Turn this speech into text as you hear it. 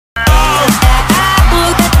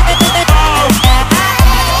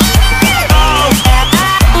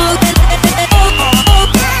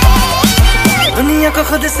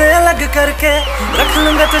खुद से अलग करके रख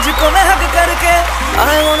लूंगा तुझको मैं हक करके.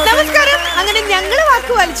 നമസ്കാരം. അങ്ങനെ ഞങ്ങൾ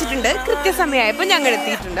വാക്ക് പാലിച്ചിട്ടുണ്ട്. കൃത്യസമയമായപ്പോൾ ഞങ്ങൾ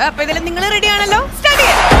എത്തിയിട്ടുണ്ട്. അപ്പൊ ഇതിൽ നിങ്ങൾ റെഡി ആണല്ലോ? സ്റ്റാർട്ട്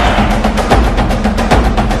ചെയ്യാം.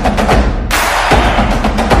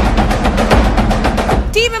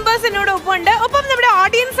 ടീം മെമ്പേഴ്സ് എന്നോടൊപ്പം ഉണ്ട്. ഒപ്പം നമ്മുടെ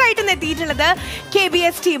ഓഡിയൻസ് ആയിട്ട് എത്തിയിട്ടുള്ളത്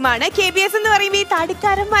KBS ടീമാണ്. KBS എന്ന് പറയുമ്പോൾ ഈ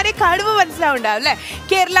താടിക്കാരന്മാരെ കാണുമ്പോൾ മനസ്സിലാവുണ്ടാവും അല്ലേ?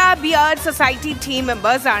 Kerala beard society team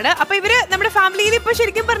members ആണ്. അപ്പൊ ഇവര് നമ്മുടെ ഫാമിലിയിൽ ഇപ്പൊ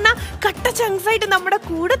ശരിക്കും പറഞ്ഞാൽ കട്ട ചങ്സ് ആയിട്ട് നമ്മുടെ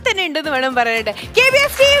കൂടെ തന്നെ ഉണ്ടെന്ന് വേണം പറയാനായിട്ട്.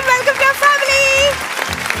 KBS team, welcome to family.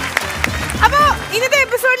 അപ്പൊ ഇന്നത്തെ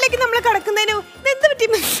എപ്പിസോഡിലേക്ക് നമ്മൾ കടക്കുന്നതിന് എന്ത് പറ്റി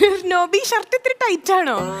മിസ്റ്റർ നോബി? ഷർട്ട് ഇത്തിരി ടൈറ്റ്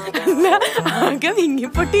ആണോ? ആകെ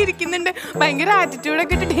വിങ്ങിപ്പൊട്ടി ഇരിക്കുന്നുണ്ട്. ഭയങ്കര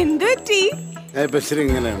ആറ്റിറ്റ്യൂഡൊക്കെ ഇട്ടിട്ട് എന്ത് പറ്റി?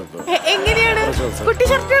 എങ്ങനെയാണ് കുട്ടി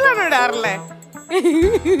ഷർട്ടുകളാണോ ഇടാറില്ലേ?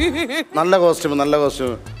 നല്ല കോസ്റ്റ്യൂം, നല്ല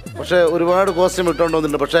കോസ്റ്റ്യൂം. പക്ഷെ ഒരുപാട് കോസ്റ്റ്യൂം ഇട്ടോണ്ട്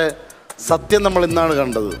വന്നിട്ടുണ്ട്. പക്ഷെ സത്യം നമ്മൾ ഇന്നാണ്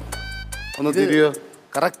കണ്ടത്. ഒന്ന് തിരിയോ?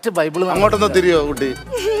 കറക്റ്റ് ബൈബിൾ അങ്ങോട്ടൊന്ന് തിരിയോ കുട്ടി?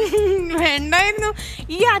 വേണ്ടായിരുന്നു.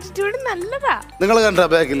 ഈ ആറ്റിറ്റ്യൂഡ് നല്ലതാ. നിങ്ങൾ കണ്ട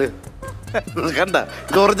ബാക്കില് കണ്ട?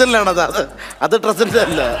 ഇത് ഒറിജിനലാണ്. അത് ഡ്രസ്സിന്റെ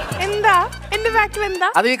അല്ല. എന്താ എന്റെ ബാക്കിൽ എന്താ?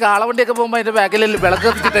 അത് ഈ കാളവണ്ടിയൊക്കെ പോകുമ്പോ അതിന്റെ ബാക്കിൽ വിളക്ക്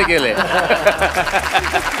കത്തിച്ചിട്ടേക്കല്ലേ.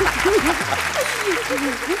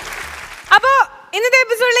 അപ്പൊ ഇന്നത്തെ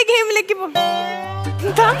എപ്പിസോഡിലെ ഗെയിമിലേക്ക് പോടോ.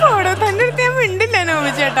 തന്റെ അടുത്ത് ഞാൻ മിണ്ടില്ല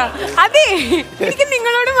നോബി ചേട്ടാ. അതെ, എനിക്ക്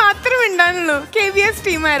നിങ്ങളോട് മാത്രമേ ഉണ്ടാകുന്നുള്ളൂ. KBS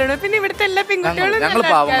ടീമായിരുന്നു. പിന്നെ ഇവിടുത്തെ എല്ലാ പെൺകുട്ടികളും നല്ല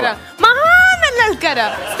ആൾക്കാരാ, മഹാ നല്ല ആൾക്കാരാ.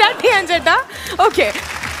 സ്റ്റാർട്ട് ചെയ്യാൻ ചേട്ടാ. ഓക്കെ.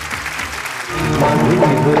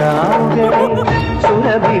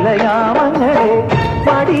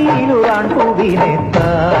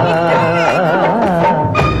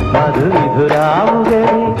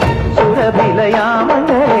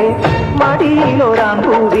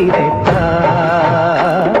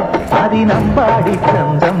 അതിനമ്പാടി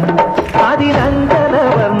ചന്തം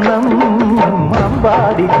അതിനഞ്ജനവർണം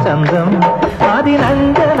അമ്പാടി ചന്തം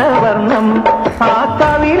അതിനഞ്ജനവർണം ആ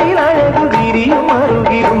കവിളിൽ അഴകു തിരിയും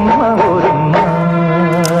അറുകിരും ഓരും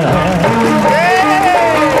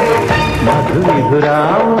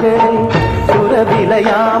മധുവിധുരാവുകളെ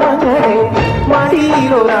സുരവിലയാമങ്ങളെ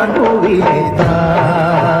മടിയിലൊരാൻ പൂവിലെത്താ.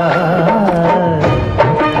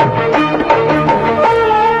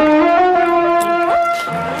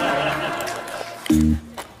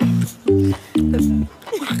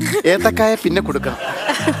 ഏത്തക്കായ പിന്നെ കൊടുക്കാം.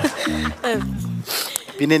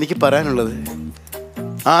 പിന്നെ എനിക്ക് പറയാനുള്ളത്,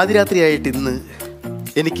 ആദ്യരാത്രിയായിട്ട് ഇന്ന്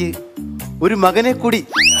എനിക്ക് ഒരു മകനെ കൂടി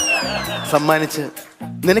സമ്മാനിച്ച്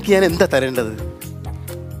നിനക്ക് ഞാൻ എന്താ തരേണ്ടത്?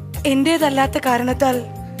 എന്റേതല്ലാത്ത കാരണത്താൽ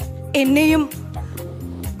എന്നെയും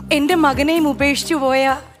എൻ്റെ മകനെയും ഉപേക്ഷിച്ചു പോയ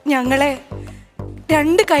ഞങ്ങളെ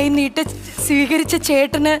രണ്ട് കൈ നീട്ട് സ്വീകരിച്ച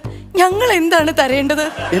ചേട്ടന് ഞങ്ങൾ എന്താണ് തരേണ്ടത്?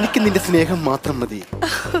 എനിക്ക് നിന്റെ സ്നേഹം മാത്രം മതി.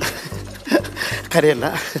 കരയല്ല.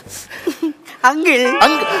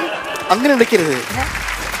 അങ്ങനെ വിളിക്കരുത്,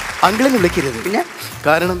 അങ്കിളിനെ വിളിക്കരുത്.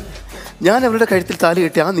 കാരണം ഞാൻ അവരുടെ കഴുത്തിൽ താലി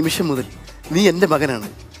കെട്ടി ആ നിമിഷം മുതൽ നീ എന്റെ മകനാണ്.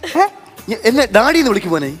 എന്നെ ഡാഡി എന്ന്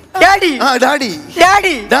വിളിക്കും മോനെ. Daddy, daddy,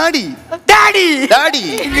 daddy, daddy, daddy, daddy,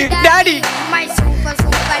 daddy. My super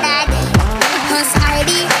super daddy, his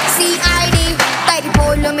ID, CID,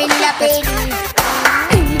 പരിപോലും ഇല്ല പേടി.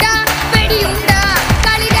 ഉണ്ടാ പേടിയുണ്ടാ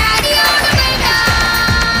കളി ഡാഡിയോട് വേണ്ട.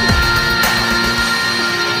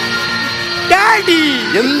 ഡാഡി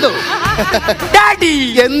എന്തോ, ഡാഡി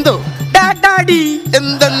എന്തോ, ഡാഡി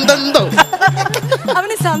എന്തെന്തോ.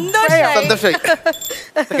 അവന് സന്തോഷമായി.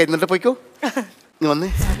 എന്നിട്ട് പോയിക്കോ. നീ വന്നേ.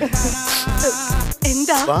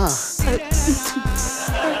 എന്താ?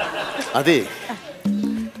 അതെ,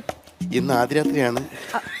 ഇന്ന് ആദ്യരാത്രിയാണ്.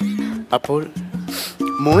 അപ്പോൾ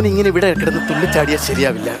മോൻ ഇങ്ങനെ ഇവിടെ കിടന്ന് തുള്ളിച്ചാടിയാൽ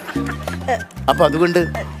ശരിയാവില്ല. അപ്പൊ അതുകൊണ്ട്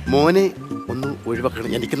മോനെ ഒന്ന് ഒഴിവാക്കണം.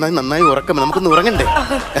 എനിക്ക് നന്നായി ഉറക്കം, നമുക്കൊന്ന് ഉറങ്ങണ്ടേ?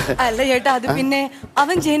 അല്ല ചേട്ടാ, അത് പിന്നെ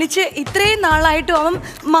അവൻ ജനിച്ച് ഇത്രയും നാളായിട്ടും അവൻ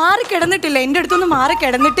മാറി കിടന്നിട്ടില്ല. എന്റെ അടുത്തൊന്നും മാറി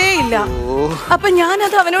കിടന്നിട്ടേ ഇല്ല. അപ്പൊ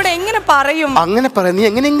ഞാനത് അവനോട് എങ്ങനെ പറയും? അങ്ങനെ പറയാം, നീ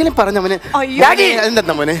എങ്ങനെയെങ്കിലും പറഞ്ഞവനെ.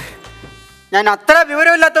 എന്താ മോനെ, ഞാൻ അത്ര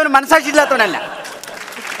വിവരമില്ലാത്തവനും മനസ്സാക്ഷിയില്ലാത്തവനല്ല.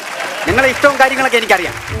 നിങ്ങളെ ഇഷ്ടവും കാര്യങ്ങളൊക്കെ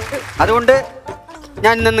എനിക്കറിയാം. അതുകൊണ്ട്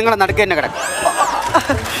ഞാൻ ഇന്ന് നിങ്ങളെ നടുക്ക് തന്നെ കിടക്കും.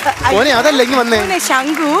 മോനെ അതല്ല, ഇങ്ങ് വന്നേ.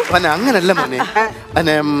 ശങ്കു, അങ്ങനല്ല മോനെ.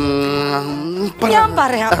 ഞാൻ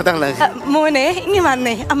പറയാം. മോനെ ഇങ്ങ്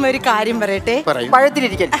വന്നേ, അമ്മ ഒരു കാര്യം പറയട്ടെ.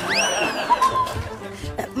 പഴത്തിലിരിക്കൽ.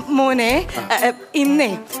 മോനെ, ഇന്നേ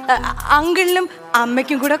അങ്കിളിനും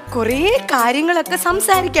അമ്മയ്ക്കും കൂടെ കുറേ കാര്യങ്ങളൊക്കെ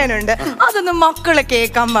സംസാരിക്കാനുണ്ട്. അതൊന്നും മക്കളെ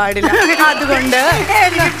കേൾക്കാൻ പാടില്ല. അതുകൊണ്ട്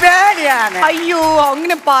അയ്യോ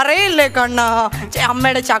അങ്ങനെ പറയല്ലേ കണ്ണാ.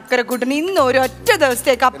 അമ്മയുടെ ചക്കരക്കൂട്ടിന് ഇന്ന് ഒരു ഒറ്റ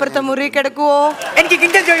ദിവസത്തേക്ക് അപ്പുറത്തെ മുറി കിടക്കുവോ? എനിക്ക്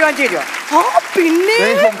കിൻഡൽ ജോയ് വാങ്ങിച്ചു തരുമോ? പിന്നെ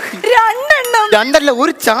 2 2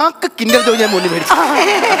 ഒരു ചാക്ക് കിൻഡൽ ജോയ് ഞാൻ മുന്നിൽ മേടിച്ചു.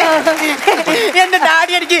 എന്റെ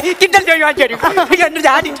ഡാഡി എനിക്ക് കിൻഡൽ ജോയ് വാങ്ങിച്ചു തരും. എന്റെ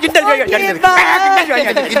ഡാഡി കിൻഡൽ ജോയ്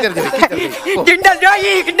കിൻഡൽ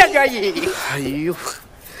ജോയ് കിൻഡൽ ജോയ്. അയ്യോ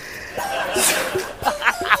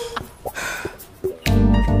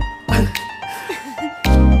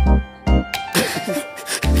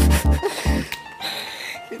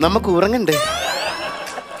നമുക്ക് ഉറങ്ങണ്ടേ?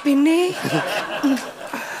 പിന്നെ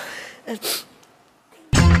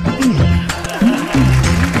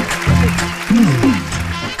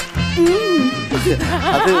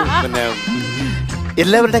അത് പിന്നെ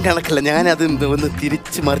എല്ലാവരുടെയും കണക്കല്ല. ഞാൻ അത് ഒന്ന്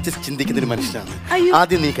തിരിച്ച് മറിച്ച് ചിന്തിക്കുന്ന ഒരു മനുഷ്യനാണ്.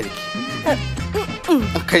 ആദ്യം നീ കഴിക്കും.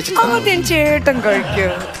 ആദ്യം ചേട്ടൻ കഴിക്കോ?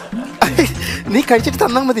 നീ കഴിച്ചിട്ട്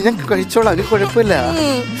തന്നാൽ മതി, ഞാൻ കഴിച്ചോളാം. അതിന് കുഴപ്പമില്ല.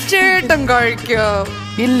 ചേട്ടൻ കഴിക്കോ?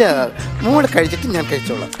 ഇല്ല, മോള് കഴിച്ചിട്ട് ഞാൻ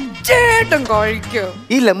കഴിച്ചോളാം. ചേട്ടൻ കഴിക്കോ?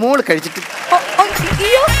 ഇല്ല, മോള് കഴിച്ചിട്ട്.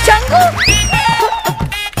 അയ്യോ ശംഖു,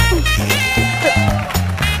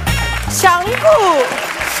 ശംഖു,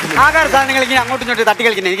 ആകാര സാധനങ്ങൾ ഇങ്ങനെ അങ്ങോട്ടും ഇങ്ങോട്ട് തട്ടി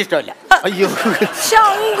കളിക്കുന്നത് എനിക്ക് ഇഷ്ടമല്ല. അയ്യോ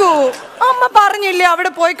ശംഖു, അമ്മ പറഞ്ഞില്ലേ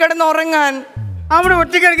അവിടെ പോയി കിടന്ന് ഉറങ്ങാൻ? അവിടെ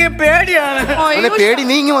ഒറ്റയ്ക്ക് പേടിയാണ്. പേടി?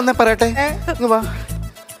 നീ ഇങ്ങ് വന്നേ പറയട്ടെ. ഇങ്ങ് വാ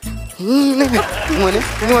മോനെ,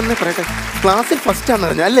 ഇങ്ങ് വന്നേ പറയട്ടെ. ക്ലാസ്സിൽ ഫസ്റ്റ് ആണെന്ന്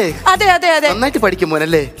പറഞ്ഞ അല്ലേ? അതെ അതെ അതെ. നന്നായിട്ട് പഠിക്കും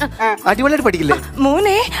മോനല്ലേ? അടിപൊളിയായിട്ട് പഠിക്കില്ലേ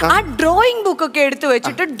മോനെ? ആ ഡ്രോയിങ് ബുക്ക് ഒക്കെ എടുത്തു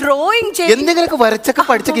വെച്ചിട്ട് ഡ്രോയിങ് ചെയ്ത് എന്തെങ്കിലുമൊക്കെ വരച്ചൊക്കെ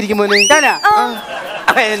പഠിച്ചൊക്കെ ഇരിക്കും മോനെ.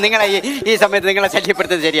 നിങ്ങളെ ഈ സമയത്ത് നിങ്ങളെ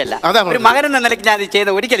ശല്യപ്പെടുത്തുന്നത് ശരിയല്ല. ഒരു മകൻ എന്ന നിലയ്ക്ക് ഞാൻ ചെയ്ത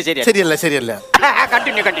ഒരിക്കലും ശരിയല്ല. ശരിയല്ല.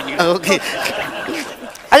 കണ്ടിന്യൂ. ഓക്കെ.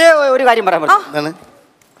 അതെ, ഒരു കാര്യം പറയാൻ പറ്റും. എന്താണ്?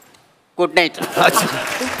 Good night.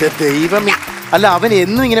 ദൈവമേ, അല്ല അവൻ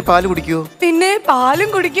എന്നും ഇങ്ങനെ പാല് കുടിക്കുവോ? പിന്നെ പാലും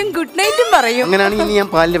കുടിക്കും, ഗുഡ് നൈറ്റും പറയും. അങ്ങനെയാണെങ്കിൽ ഇനി ഞാൻ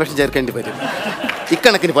പാലിന്റെ വിഷം ചേർക്കേണ്ടി വരും.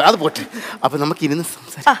 ഇക്കണക്കിന് അത് പോട്ടെ. അപ്പൊ നമുക്ക് ഇരുന്ന്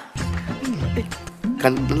സംസാരിക്കാം.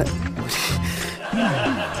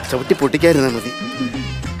 ചവിട്ടി പൊട്ടിക്കാതിരുന്നാ മതി.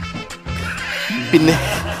 പിന്നെ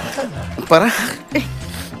പറ,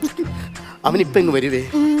 അവനിപ്പൊ ഇങ്ങ് വരുവേ.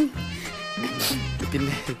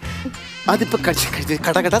 പിന്നെ അതിപ്പോ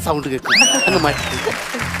കടകട സൗണ്ട് കേൾക്കും. അങ്ങ് മാറ്റി.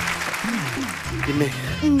 പിന്നെ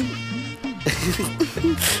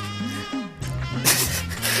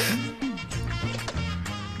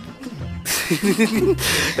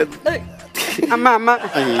അമ്മ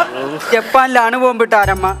ജപ്പാനിലെ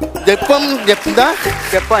അണുബോംബിട്ടാരമ്മ.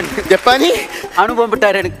 ജപ്പാനി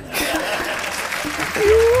അണുബോംബിട്ടാരാണ്.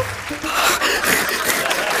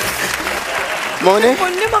 മോനെ,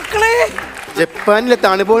 മക്കളെ, ജപ്പാനിലെ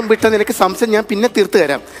അനുഭവം വിട്ട നിനക്ക് സംശയം ഞാൻ പിന്നെ തീർത്തു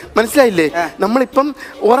തരാം. മനസ്സിലായില്ലേ? നമ്മളിപ്പം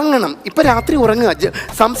ഉറങ്ങണം. ഇപ്പൊ രാത്രി ഉറങ്ങുക.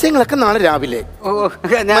 സംശയങ്ങളൊക്കെ നാളെ രാവിലെ.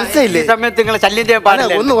 മനസ്സിലായില്ലേ?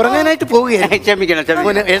 ഒന്ന് ഉറങ്ങാനായിട്ട് പോവുകയാണ്.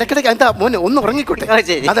 ഇടയ്ക്കിടയ്ക്ക് എന്താ മോനെ ഒന്ന് ഉറങ്ങിക്കോട്ടെ.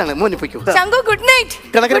 അതാണ് മോനെ പൊയ്ക്കോ.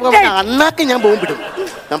 അണ്ണാക്ക് ഞാൻ പോകും.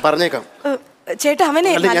 ഞാൻ പറഞ്ഞേക്കാം ചേട്ടാ.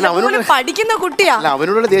 അവനെ പഠിക്കുന്ന കുട്ടിയാ. അല്ല,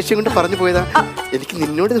 അവനോടുള്ള ദേഷ്യം കൊണ്ട് പറഞ്ഞു പോയതാ. എനിക്ക്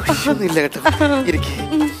നിന്നോട് ദേഷ്യമൊന്നുമില്ല കേട്ടോ.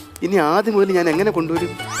 ഇനി ആദ്യം മുതൽ ഞാൻ എങ്ങനെ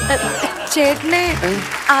കൊണ്ടുവരും? ചേട്ടനെ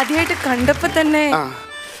ആദ്യമായിട്ട് കണ്ടപ്പോ തന്നെ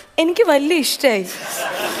എനിക്ക് വലിയ ഇഷ്ടായി.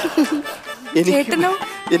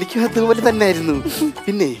 എനിക്കും അതുപോലെ തന്നെ ആയിരുന്നു.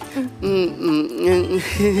 പിന്നെ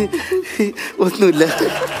ഒന്നുമില്ല.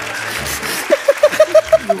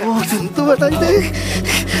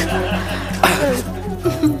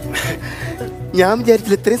 ഞാൻ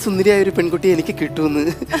വിചാരിച്ചില്ല ഇത്രയും സുന്ദരിയായ ഒരു പെൺകുട്ടി എനിക്ക് കിട്ടുമെന്ന്.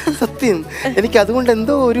 സത്യം, എനിക്ക് അതുകൊണ്ട്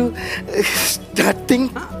എന്തോ ഒരു സ്റ്റാർട്ടിങ്.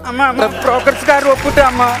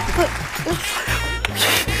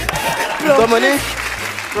 മോനെ,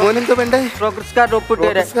 മോനെന്തോ വേണ്ടേ? പ്രോഗ്രസ് കാർഡ്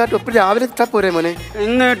ഒപ്പിട്ട് രാവിലെ ഇട്ടാ പോരെ മോനെ?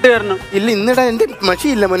 ഇന്ന് ഇട്ട് തരണം. ഇല്ല, ഇന്നിടാൻ എന്റെ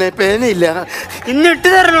മഷിയില്ല മോനെ. പേനയില്ല. ഇന്ന് ഇട്ട്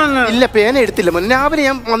തരണം. ഇല്ല, പേന എടുത്തില്ല മോനെ. രാവിലെ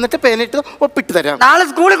ഞാൻ വന്നിട്ട് പേന ഇട്ട് ഒപ്പിട്ട് തരാം. നാളെ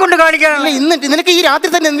സ്കൂളിൽ കൊണ്ട് കാണിക്കാനല്ല. ഇന്ന് നിനക്ക് ഈ രാത്രി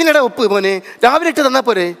തന്നെ എന്തിനാ ഒപ്പ് മോനെ? രാവിലെ ഇട്ട് തന്നാ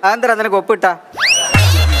പോരെ? അതെന്താ നിനക്ക് ഒപ്പിട്ടാ?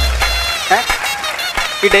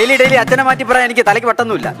 ഈ ഡെയിലി അച്ഛനെ മാറ്റി പറയാൻ എനിക്ക് തലയ്ക്ക്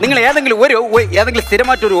പറ്റൊന്നുമില്ല. നിങ്ങൾ ഏതെങ്കിലും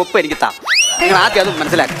സ്ഥിരമായിട്ടൊരു ഒപ്പ് എനിക്ക് താ. നിങ്ങൾ ആദ്യം അത്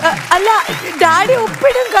മനസ്സിലാക്കി. അല്ല, ഡാഡി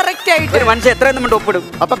ഒപ്പിടും കറക്റ്റ് ആയിട്ട്. ഒരു മനുഷ്യൻ എത്രയും നമ്മൾ ഒപ്പിടും.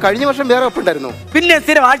 അപ്പൊ കഴിഞ്ഞ വർഷം വേറെ ഒപ്പുണ്ടായിരുന്നു. പിന്നെ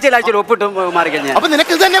സ്ഥിരം ആഴ്ചയിൽ ഒപ്പിട്ട് മാറി കഴിഞ്ഞാൽ അപ്പൊ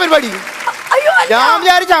നിനക്ക് ഇത് തന്നെ പരിപാടി. ഞാൻ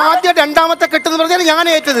വിചാരിച്ച ആദ്യം രണ്ടാമത്തെ കെട്ടെന്ന് പറഞ്ഞാൽ ഞാൻ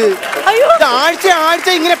ഏറ്റത്. ആഴ്ച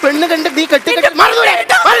ഇങ്ങനെ പെണ്ണ് കണ്ട് നീ കെട്ടി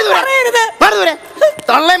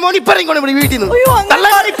തള്ളേ മോൻ ഇപ്പറങ്ങിക്കോണേ വീട്ടിൽ നിന്ന്.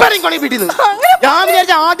 ഇപ്പറങ്ങിക്കോണേ വീട്ടിൽ നിന്ന്. ഞാൻ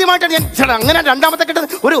വിചാരിച്ച ആദ്യമായിട്ടാണ് ഞാൻ അങ്ങനെ രണ്ടാമത്തെ കെട്ടത്.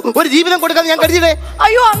 ഒരു ജീവിതം കൊടുക്കാതെ ഞാൻ കരുതിയില്ലേ.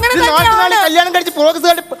 നാട്ടിനാളി കല്യാണം കഴിച്ച് പ്രോഗ്രസ്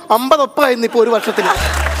കാർഡ് 50 ഒപ്പായിരുന്നു ഇപ്പൊ ഒരു വർഷത്തിന്.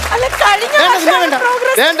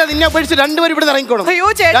 വേണ്ട, നിന്നെ അപേക്ഷിച്ച് രണ്ടുപേരും ഇവിടെ ഇറങ്ങിക്കോണം.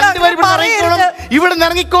 ഇവിടെ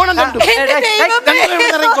ഇറങ്ങിക്കോണം.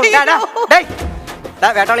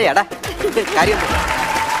 വേട്ടാളിയാടാ കാര്യം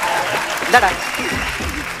എന്താടാ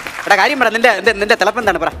എടാ കാര്യം പറ. നിന്റെ തിളപ്പം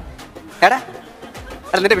എന്താണ് പറ എടാ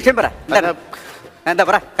നിന്റെ വിഷയം പറ. എന്താ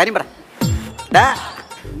പറ കാര്യം പറ.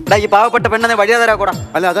 ഈ പാവപ്പെട്ട പെണ്ണെന്ന് വഴിയാ തരാ കൂടാ.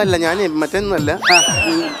 അല്ല അതല്ല ഞാൻ മറ്റൊന്നുമല്ല.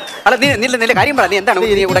 അല്ല നിന്റെ കാര്യം പറ. നീ എന്താണ്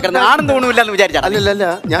കൂടെ കിടന്ന് ആണെന്ന് തോന്നുന്നില്ല എന്ന് വിചാരിച്ചാ? അല്ലല്ല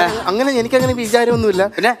ഞാൻ അങ്ങനെ എനിക്കങ്ങനെ വിചാരമൊന്നുമില്ല.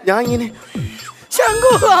 പിന്നെ ഞാൻ ഇങ്ങനെ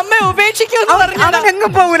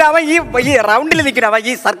എങ്ങും പോകൂല. അവൻ ഈ റൗണ്ടിൽ നിൽക്കണം. അവൻ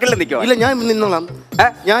ഈ സർക്കിളിൽ നിൽക്കും. ഇല്ല ഞാൻ നിന്നോളാം.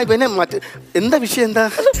 ഞാൻ പിന്നെ എന്താ വിഷയം എന്താ?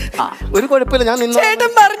 ഒരു കുഴപ്പമില്ല ഞാൻ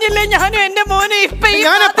ചേട്ടൻ പറഞ്ഞില്ലേ ഞാനും എന്റെ മോനെ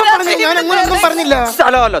ഞാൻ അപ്പം പറഞ്ഞു. ഞാൻ ഒന്നും പറഞ്ഞില്ല.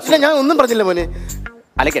 ഞാൻ ഒന്നും പറഞ്ഞില്ല മോനെ.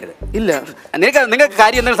 അലക്കരുത്. ഇല്ല നിങ്ങൾക്ക്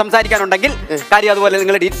കാര്യം എന്തെങ്കിലും സംസാരിക്കാനുണ്ടെങ്കിൽ കാര്യം അതുപോലെ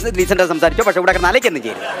നിങ്ങൾ ഡീസൻ്റ് സംസാരിച്ചോ. പക്ഷെ ഇവിടെ അലക്കൊന്നും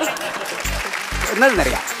ചെയ്യരുത്.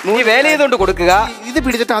 എന്നറിയാം നീ വേല ചെയ്തുകൊണ്ട് കൊടുക്കുക. ഇത്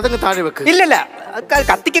പിടിച്ചിട്ട് അതങ്ങ് താഴെ വെക്ക്. ഇല്ലല്ല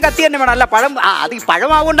കത്തിക്ക് കത്തി തന്നെ വേണം. അല്ല പഴം അത്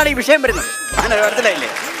പഴമാവുകൊണ്ടാണ് ഈ വിഷയം വരുന്നത്. മനസ്സിലായില്ലേ?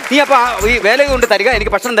 നീ അപ്പൊ ഈ വേല കൊണ്ട് തരിക,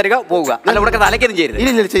 എനിക്ക് ഭക്ഷണം തരിക, പോവുക. അല്ല ഇവിടെ അലക്കൊന്നും ചെയ്യരുത്.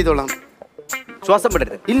 ഇല്ല ചെയ്തോളാം. ശ്വാസം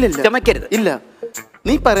വിടരുത്. ഇല്ല ചമക്കരുത്. ഇല്ല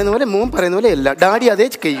നീ പറയുന്ന പോലെ മോൻ പറയുന്ന പോലെ അല്ല. ഡാഡി അതേ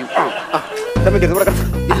കഴിയും.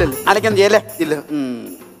 ഇല്ലല്ലോ അലക്കൊന്നും ചെയ്യല്ലേ? ഇല്ല.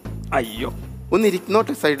 അയ്യോ ഒന്ന്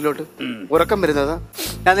ഇരിക്കുന്നോട്ടെ സൈഡിലോട്ട്. ഉറക്കം വരുന്നതാ.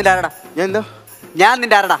 ഞാൻ നിന്റെ ആരടാ? ഞാൻ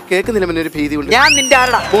നിന്റെ ആരടാ? കേൾക്കുന്നില്ല മോനെ ഒരു ഭീതി കൊണ്ട്. ഞാൻ നിന്റെ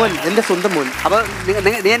ആരടാ? മോൻ എന്റെ സ്വന്തം മോൻ. അപ്പൊ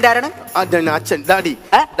നീ എന്റെ ആരാണ്? അച്ഛൻ ഡാഡി.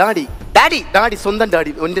 ഡാഡി ഡാഡി ഡാഡി സ്വന്തം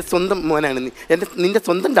ഡാഡി. എന്റെ സ്വന്തം മോനാണ് നീ. നിന്റെ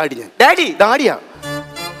സ്വന്തം ഡാഡി. ഞാൻ ഡാഡിയാ.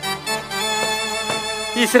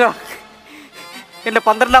 ഈശ്വര എന്റെ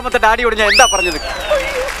 12ാമത്തെ ഡാഡിയോട് ഞാൻ എന്താ പറഞ്ഞത്?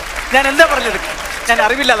 ഞാൻ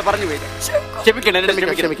അറിവില്ലാതെ പറഞ്ഞു പോയി. ക്ഷമിക്കണം.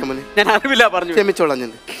 ഞാൻ അറിവില്ല പറഞ്ഞു. ക്ഷമിച്ചോളാം.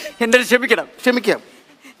 ഞാൻ എന്റെ ക്ഷമിക്കാം.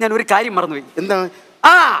 ഞാൻ ഒരു കാര്യം മറന്നുപോയി. എന്താണ്?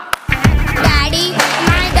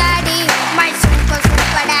 Daddy, my super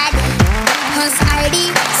daddy. His ID,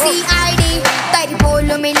 CID, തരി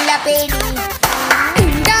പോലുമില്ല പേടി.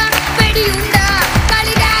 ഉണ്ടാ പേടിയുണ്ടാ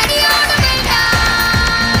കളി ഡാഡിയോട് വേണ്ട.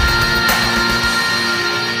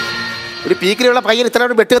 ഒരു പീക്കിലുള്ള പയ്യൻ ഇത്ര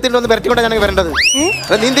വെട്ടുകത്തിണ്ടോന്ന് വരട്ടിക്കൊണ്ടാ ഞാൻ വരേണ്ടത്.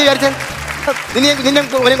 നീന്തി വിചാരിച്ച നിന്നെ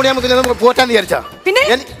കൂടി നമുക്ക് പോറ്റാന്ന് വിചാരിച്ചാ? പിന്നെ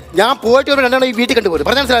ഞാൻ പോയിട്ട് ഒരു 2 ഈ വീട്ടിൽ കണ്ടുപോലും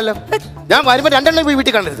പറഞ്ഞ മനസ്സിലല്ലോ. ഞാൻ വരുമ്പോ 2 പോയി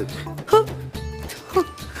വീട്ടിൽ കണ്ടത്.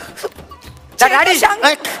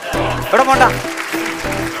 എവിടെ പോണ്ട?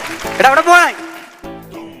 എവിടെ പോണേ?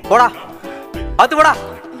 പോടാ അത് പോടാ.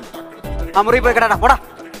 ആ മുറി പോയി കിടാ. പോടാ.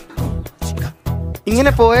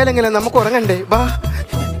 ഇങ്ങനെ പോയാലെങ്ങനെ നമുക്ക് ഉറങ്ങണ്ടേ? വാ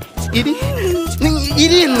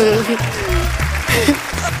ഇരിന്ന്.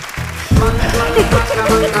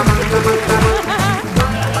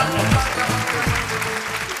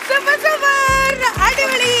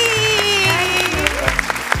 അടിപൊളി.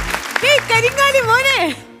 കരിങ്ങാലി മോനെ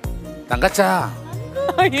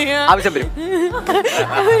ആവശ്യം വരും.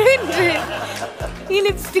 ഈ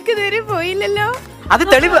ലിപ്സ്റ്റിക് ഇതുവരെ പോയില്ലല്ലോ. അത്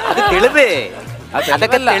തെളിവ്.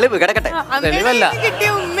 അതൊക്കെ തെളിവ് കിടക്കട്ടെ. തെളിവല്ല. കിട്ടിയ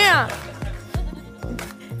ഉമ്മയാ.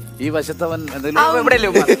 ഈ വശത്തവൻ ഇവിടെ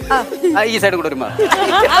ഈ സൈഡ് കൂടെ ഒരു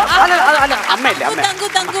അമ്മയല്ലേ?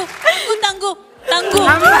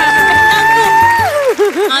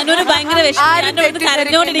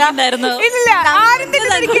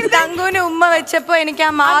 തങ്കുവിന് ഉമ്മ വെച്ചപ്പോ എനിക്ക് ആ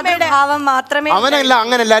മാതയുടെ ഭാവം മാത്രമേ. അവനല്ല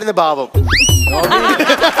അങ്ങനല്ലായിരുന്നു ഭാവം.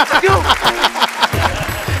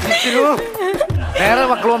 നേരെ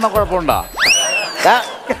മക്കൾ വന്ന കുഴപ്പമുണ്ടോ?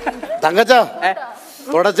 തങ്കച്ച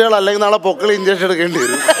തുടച്ചുകൾ അല്ലെങ്കിൽ നാളെ പൊക്കൾ ഇഞ്ചക്ഷൻ എടുക്കേണ്ടി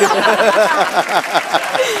വരും.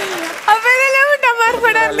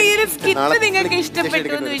 നിങ്ങൾക്ക് ഇഷ്ടപ്പെട്ടു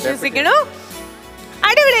എന്ന് വിശ്വസിക്കണു.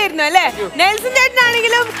 അടിപൊളിയായിരുന്നു അല്ലേ? നെൽസൺ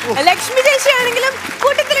ചേട്ടനാണെങ്കിലും ലക്ഷ്മി ചേച്ചി ആണെങ്കിലും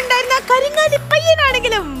കൂട്ടത്തിലുണ്ടായിരുന്ന കരിങ്ങാലി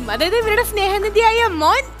പയ്യനാണെങ്കിലും അതായത് ഇവരുടെ സ്നേഹനിധിയായ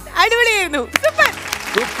മോൻ അടിപൊളിയായിരുന്നു.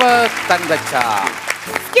 സൂപ്പർ തങ്കച്ച.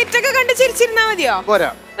 സ്കിറ്റൊക്കെ കണ്ട് ചിരിച്ചിരുന്നാ മതിയോ?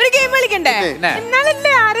 ഒരു ഗെയിം കളിക്കണ്ടേ?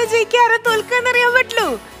 എന്നാലല്ലേ ആരാ ജയിക്കുക ആരാ തോൽക്കാന്നറിയാൻ പറ്റുള്ളൂ.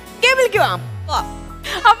 ഗെയിം കളിക്കുവാ.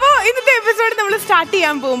 അപ്പൊ ഇന്നത്തെ എപ്പിസോഡ് നമ്മൾ സ്റ്റാർട്ട്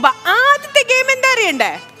ചെയ്യാൻ പോകുമ്പോ ആദ്യത്തെ ഗെയിം എന്താ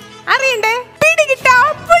അറിയണ്ടേ? പിടികിട്ടാ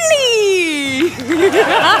പുള്ളി.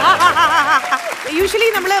 യൂഷ്വലി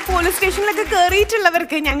നമ്മള് പോലീസ് സ്റ്റേഷനിലൊക്കെ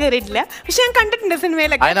കേറിയിട്ടുള്ളവർക്ക്, ഞാൻ കേറിയിട്ടില്ല, പക്ഷെ ഞാൻ കണ്ടിട്ടുണ്ട്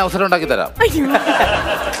സിനിമയിലൊക്കെ. അതിന് അവസരം ഉണ്ടാക്കി തരാം.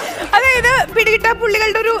 അതായത് പിടികിട്ടാ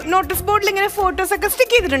പുള്ളികളുടെ ഒരു നോട്ടീസ് ബോർഡിൽ ഇങ്ങനെ ഫോട്ടോസ് ഒക്കെ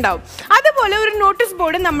സ്റ്റിക്ക് ചെയ്തിട്ടുണ്ടാവും. അതുപോലെ ഒരു നോട്ടീസ്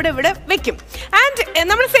ബോർഡ് നമ്മുടെ ഇവിടെ വെക്കും. ആൻഡ്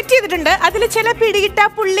നമ്മൾ സെറ്റ് ചെയ്തിട്ടുണ്ട്. അതിൽ ചില പിടികിട്ടാ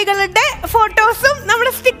പുള്ളികളുടെ ഫോട്ടോസും നമ്മൾ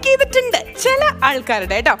സ്റ്റിക്ക് ചെയ്തിട്ടുണ്ട്, ചില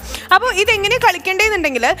ആൾക്കാരുടെ കേട്ടോ. അപ്പോൾ ഇതെങ്ങനെ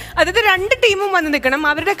കളിക്കേണ്ടതെന്നുണ്ടെങ്കിൽ അതായത് 2 ടീമും വന്ന് നിൽക്കണം.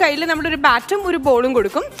 അവരുടെ കയ്യിൽ നമ്മളൊരു ബാറ്റും ഒരു ബോളും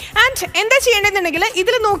കൊടുക്കും. ആൻഡ് എന്താ ചെയ്യേണ്ടതെന്നുണ്ടെങ്കിൽ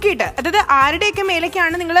ഇതിൽ നോക്കിയിട്ട് അതായത് ആരുടെയൊക്കെ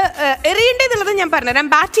മേലേക്കാണ് നിങ്ങൾ എറിയേണ്ടതെന്നുള്ളത് ഞാൻ പറഞ്ഞുതരാം,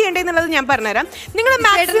 ബാറ്റ് ചെയ്യേണ്ടതെന്നുള്ളത് ഞാൻ പറഞ്ഞുതരാം. നിങ്ങൾ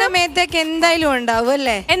മേത്തേക്ക് എന്തായാലും ഉണ്ടാവും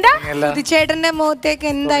അല്ലേ? എന്താ ചേട്ടന്റെ മുഖത്തേക്ക്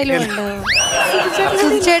എന്തായാലും ഉണ്ടാവും.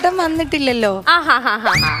 ചേട്ടൻ വന്നിട്ടില്ലല്ലോ.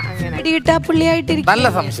 പിടികിട്ടാ പുള്ളിയായിട്ടിരിക്കും. നല്ല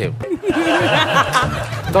സംശയം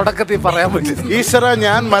തുടക്കത്തിൽ പറയാൻ പറ്റില്ല. ഈശ്വര,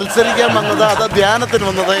 ഞാൻ മത്സരിക്കാൻ വന്നത് അതോ ധ്യാനത്തിന്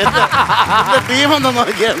വന്നത്? എന്റെ ടീം ഒന്ന്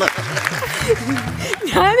നോക്കിയാണ്.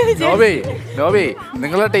 നോബി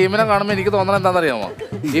നിങ്ങളെ ടീമിനെ കാണുമ്പോൾ എനിക്ക് തോന്നണത് എന്താണെന്നറിയാമോ?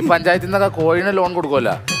 ഈ പഞ്ചായത്തിൽ നിന്നൊക്കെ കോഴിന് ലോൺ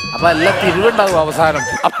കൊടുക്കുമല്ലോ, അപ്പൊ എല്ലാം തിരിവുണ്ടാവും അവസാനം.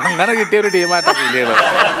 അപ്പൊ അങ്ങനെ കിട്ടിയ ഒരു ടീമായിട്ട് ഫീൽ ചെയ്യണം.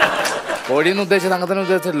 കോഴിന്ന് ഉദ്ദേശിച്ചത് അങ്ങനെ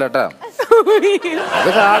ഉദ്ദേശിച്ചില്ല കേട്ടാ,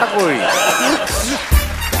 അത് കാടക്കോഴി.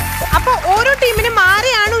 അപ്പൊ ഓരോ ടീമിനും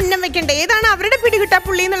മാറിയാണ് ഉന്നം വെക്കേണ്ടത്, ഏതാണ് അവരുടെ പിടികിട്ടാ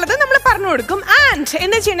പുള്ളി എന്നുള്ളത് നമ്മൾ പറഞ്ഞു കൊടുക്കും. ആൻഡ്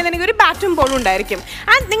എന്താ ചെയ്യേണ്ടത്, ഒരു ബാറ്റും ബോളും ഉണ്ടായിരിക്കും.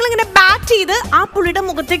 ആൻഡ് നിങ്ങൾ ഇങ്ങനെ ബാറ്റ് ചെയ്ത് ആ പുള്ളിയുടെ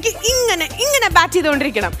മുഖത്തേക്ക് ഇങ്ങനെ ഇങ്ങനെ ബാറ്റ്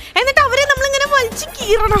ചെയ്തുകൊണ്ടിരിക്കണം. എന്നിട്ട് അവരെ നമ്മളിങ്ങനെ വലിച്ചു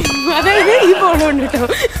കീറണം. അതായത് ഈ ബോൾ കൊണ്ട് കേട്ടോ.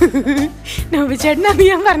 നോബി ചേട്ടൻ അത്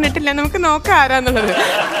ഞാൻ പറഞ്ഞിട്ടില്ല, നമുക്ക് നോക്കാം ആരാന്നുള്ളത്.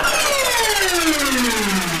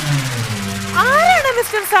 ആരാണ്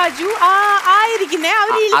മിസ്റ്റർ സാജു ആയിരിക്കുന്നേ?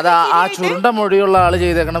 ആ ചുരുണ്ട മൊഴിയുള്ള ആള്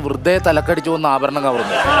ചെയ്തേക്കണ വൃദ്ധയെ തലക്കടിച്ചു വന്ന ആഭരണം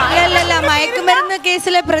കവർന്നു. അല്ലല്ല, മയക്കുമരുന്ന്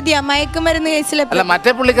കേസിലെ പ്രതിയാ. മയക്കുമരുന്ന് കേസിലെ അല്ല,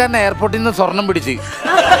 മറ്റേ പുള്ളിക്കാരനെ എയർപോർട്ടിൽ നിന്ന് സ്വർണം പിടിച്ച്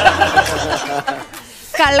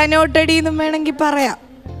കള്ളനോട്ടടി എന്നും വേണമെങ്കിൽ പറയാം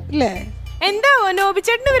അല്ലേ? എന്താ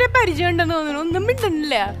നോബിച്ചേട്ടന് ഇവരെ പരിചയം ഉണ്ടെന്ന് തോന്നുന്നു, ഒന്നും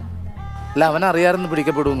മിണ്ടുന്നില്ല. അല്ല, അവനറിയാറുന്ന്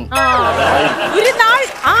പിടിക്കപ്പെടുന്നു. ഒരു നാൾ,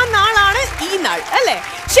 ആ നാളാണ് ഈ നാൾ അല്ലേ?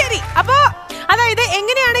 ശരി, അപ്പൊ അതായത്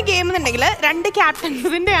എങ്ങനെയാണ് ഗെയിം എന്നുണ്ടെങ്കിൽ 2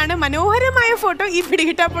 ക്യാപ്റ്റൻസിന്റെയാണ് മനോഹരമായ ഫോട്ടോ ഈ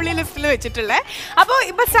പിടികിട്ടാപ്പുള്ളി ലിസ്റ്റിൽ വെച്ചിട്ടുള്ളത്. അപ്പോൾ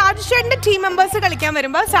ഇപ്പൊ സാജു ചേട്ടന്റെ ടീം മെമ്പേഴ്സ് കളിക്കാൻ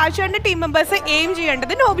വരുമ്പോൾ സാജു ചേട്ടന്റെ ടീം മെമ്പേഴ്സ് എയിം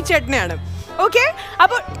ചെയ്യേണ്ടത് നോബി ചേട്ടനെയാണ്. ഓക്കെ,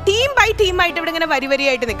 അപ്പോൾ ടീം ബൈ ടീം ആയിട്ട് ഇവിടെ ഇങ്ങനെ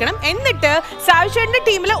വരിയായിട്ട് നിൽക്കണം. എന്നിട്ട് സാജു ചേട്ടന്റെ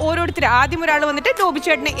ടീമിൽ ഓരോരുത്തർ ആദ്യം ഒരാൾ വന്നിട്ട് നോബി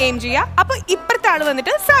ചേട്ടനെ എയിം ചെയ്യുക, അപ്പൊ ഇപ്പുറത്തെ ആൾ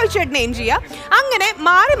വന്നിട്ട് സാജു ചേട്ടനെ എയിം ചെയ്യുക. അങ്ങനെ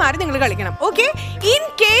മാറി മാറി നിങ്ങൾ കളിക്കണം. ഓക്കെ, ഇൻ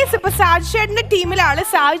കേസ് ഇപ്പൊ സാജു ചേട്ടന്റെ ടീമിലെ ആള്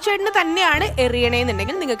സാജു ചേട്ടന് തന്നെയാണ്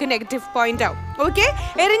എറിയണേന്നുണ്ടെങ്കിൽ നിങ്ങൾക്ക് നെഗറ്റീവ് പോയിന്റ് ആവും. ഓക്കെ,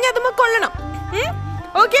 എറിഞ്ഞതുമ്പോ കൊള്ളണം.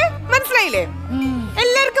 ഓക്കെ, മനസ്സിലായില്ലേ?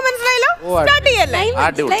 എല്ലാവർക്കും മനസ്സിലായല്ലോ? സ്റ്റാർട്ട് ചെയ്യല്ലേ?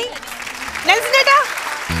 നെൽസൺ ചേട്ടാ,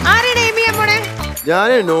 ആരാണ് എയിം ചെയ്യാൻ പോണേ?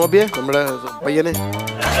 ഞാന് നോബിയെ, നമ്മുടെ പയ്യനെ.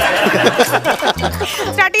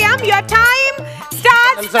 സ്റ്റാർട്ട് ചെയ്യാം. Your time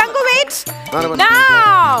starts. Thanku wait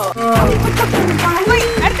now.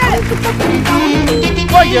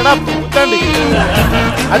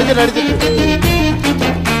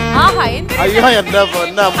 ആഹാ, അയ്യോ എന്റെ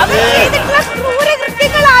പൊന്നമ്മേ,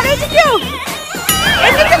 ക്രൂരകൃത്യങ്ങൾ ആലോചിക്കൂ,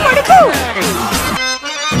 എന്നിട്ട് കൊടുക്കൂ.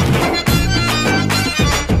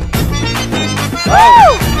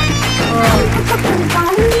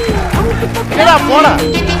 പോടാ.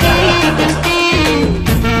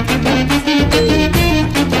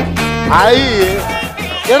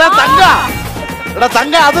 എടാ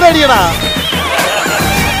തങ്ക അതിലടിയടാ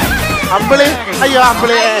അമ്പിളി. അയ്യോ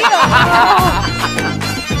അമ്പിളി.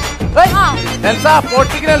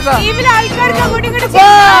 ആൾക്കാർക്ക് അങ്ങോട്ടും ഇങ്ങോട്ടും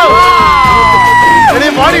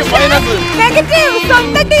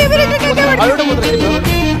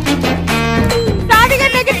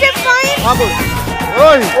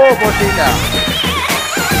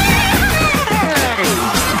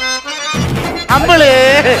അമ്പിളി.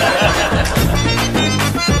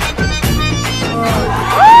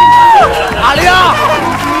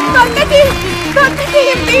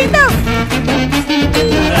 വീണ്ടും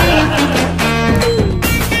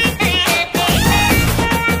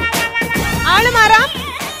ആള് മാറാം.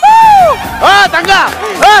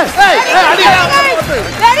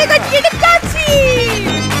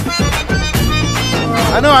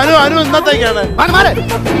 അനു ഇന്നത്തേക്കാണ്.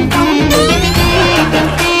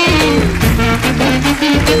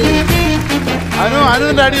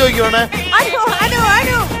 അനുവിന്റെ അടി ചോദിക്കുവാണേ.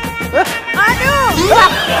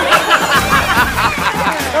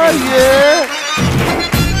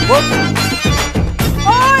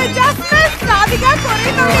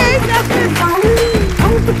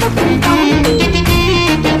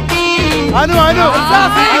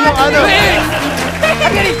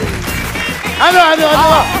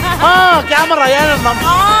 ക്യാമറ ഏഴെണ്ണം.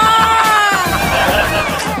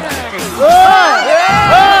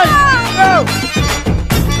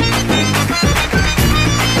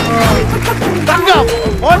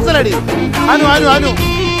 ഹോൾസലടി. അനു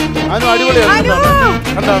അടിപൊളിയാണ്.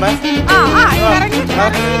 കണ്ടാണ്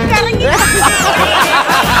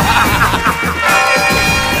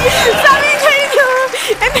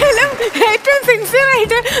എന്തായാലും ഏറ്റവും സിൻസിയർ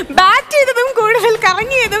ആയിട്ട് ബാറ്റ് ചെയ്തതും കൂടുതൽ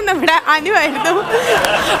കറങ്ങിയതും നമ്മുടെ അനുവായിരുന്നു.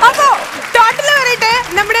 അപ്പോ ടോട്ടൽ പറയട്ടെ,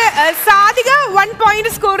 നമ്മുടെ സാധിക 1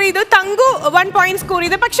 പോയിന്റ് സ്കോർ ചെയ്തു, തങ്കു 1 പോയിന്റ് സ്കോർ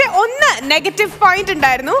ചെയ്തു. പക്ഷെ 1 നെഗറ്റീവ് പോയിന്റ്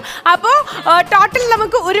ഉണ്ടായിരുന്നു. അപ്പോ ടോട്ടൽ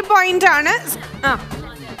നമുക്ക് 1 പോയിന്റ് ആണ്.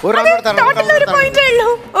 ടോട്ടൽ 1 പോയിന്റ് ഉള്ളൂ.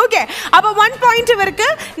 ഓക്കെ, അപ്പൊ 1 പോയിന്റ് ഇവർക്ക്.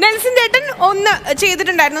 നെൽസൺ ചേട്ടൻ 1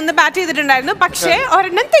 ചെയ്തിട്ടുണ്ടായിരുന്നു, 1 ബാറ്റ് ചെയ്തിട്ടുണ്ടായിരുന്നു, പക്ഷേ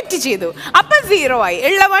ഒരെണ്ണം തെറ്റ് ചെയ്തു. അപ്പൊ 0 ആയി.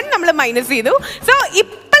 ഉള്ള 1 നമ്മൾ മൈനസ് ചെയ്തു. സോ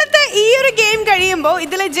ഇപ്പോഴത്തെ ഈ ഒരു ഗെയിം കഴിയുമ്പോൾ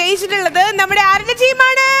ഇതിൽ ജയിച്ചിട്ടുള്ളത് നമ്മുടെ ആരുടെ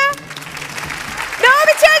ടീമാണ്?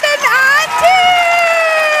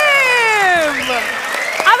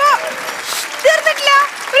 അപ്പൊ തീർന്നിട്ടില്ല.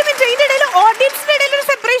 ഒരു മിനിറ്റ്, ഇതിന്റെ ഇടയിൽ ഓഡിയൻസിന്റെ ഇടയിൽ ഒരു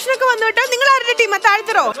സെപ്പറേഷൻ ഒക്കെ പോകുന്നു കേട്ടോ. നിങ്ങൾ ആരുടെ ടീമാ?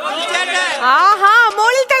 താഴ്ത്തറോ? ആഹാ,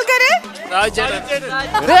 മോളിൽ തൽക്കാര്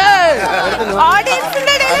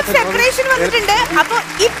ഓഡിയൻസിന്റെ ഇടയിൽ സെപ്പറേഷൻ വന്നിട്ടുണ്ട്. അപ്പൊ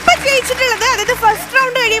ഇപ്പൊ ജയിച്ചിട്ടുള്ളത്, അതായത് ഫസ്റ്റ്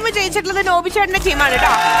റൗണ്ട് കഴിയുമ്പോൾ ജയിച്ചിട്ടുള്ളത് നോബിച്ചേട്ടന്റെ ടീമാണ്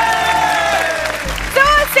കേട്ടോ. സോ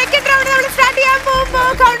സെക്കൻഡ് റൗണ്ട് നമ്മൾ സ്റ്റാർട്ട് ചെയ്യാൻ പോകുമ്പോ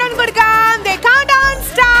കൗണ്ട് ഡൗൺ കൊടുക്കാം. ദേ കൗണ്ട് ഡൗൺ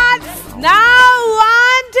സ്റ്റാർട്ട്സ് നൗ.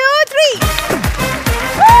 1 2 3.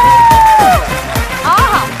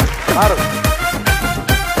 ആഹാ,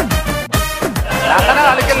 അങ്ങനെ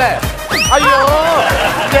കളിക്കല്ലേ. അയ്യോ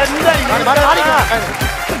എന്താ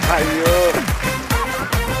അയ്യോ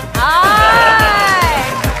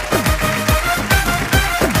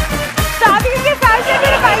സാധുവിന്റെ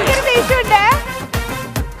സാഹചര്യത്തിന് ഭയങ്കര ദേഷ്യമുണ്ട്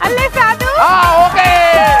അല്ലേ സാധു?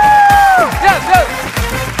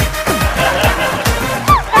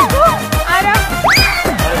 ആരാ?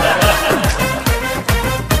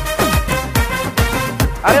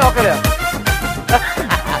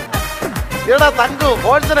 എടാ തങ്കു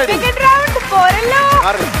ബോൾസനടി. സെക്കൻഡ് റൗണ്ട് പോരല്ലോ.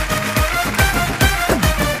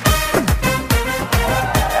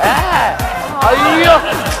 അയ്യോ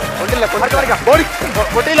പൊട്ടില്ല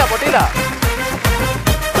പൊട്ടിയില്ല പൊട്ടിയില്ല.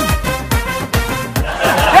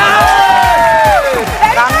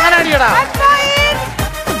 അങ്ങനെ അടിയടാ.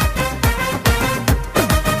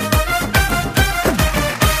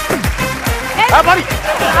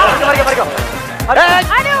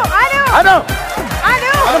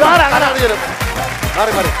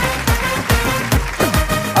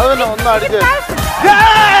 അതല്ല ഒന്ന് അടിച്ച്.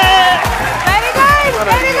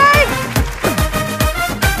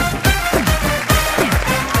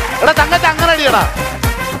 എടാ തങ്കച്ച അങ്ങനെ അടിയടാ.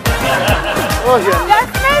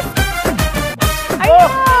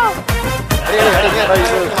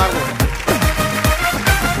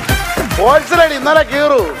 ബോൾസനടി ഇന്നലെ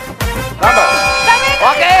കീറു.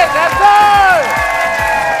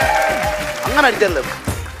 അങ്ങനെ അടിച്ചല്ലോ.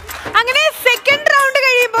 അങ്ങനെ സെക്കൻഡ് റൗണ്ട്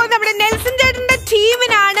കഴിയുമ്പോൾ നമ്മുടെ നെൽസൺ ചേട്ടന്റെ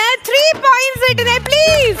ടീമിനാണ് 3 പോയിന്റ്സ് കിട്ടുന്നത്.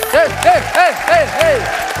 പ്ലീസ്.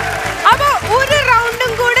 അപ്പൊ ഒരു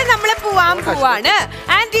റൗണ്ടും കൂടെ നമ്മൾ പോവാണ്.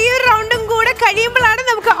 ആൻഡ് ഈ ഒരു റൗണ്ടും കൂടെ കഴിയുമ്പോഴാണ്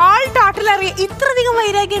നമുക്ക് ആൾ ടോട്ടൽ അറിയാം. ഇത്രയധികം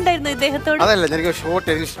വൈരാഗ്യം ഉണ്ടായിരുന്നു ഇദ്ദേഹത്തോട്. അതല്ല എനിക്ക്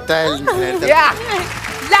ഷോർട്ട് സ്റ്റൈൽ.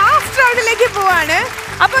 ലാസ്റ്റ് റൗണ്ടിലേക്ക് പോവാണ്.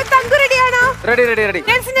 അപ്പൊ തങ്കു റെഡിയാണോ? Ready ready ready.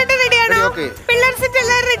 നെൽസൺ ചേട്ടൻ റെഡിയാണോ? Okay. പിള്ളേർ സെറ്റ്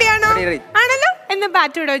എല്ലാവരും റെഡിയാണോ? Ready. ആണല്ലോ. എന്ന്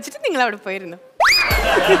ബാറ്റ് ഇവിടെ വെച്ചിട്ട് നിങ്ങൾ അവിടെ പോയിരുന്നു.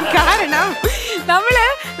 കാരണം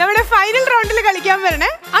നമ്മുടെ ഫൈനൽ റൗണ്ടിൽ കളിക്കാൻ വരണേ,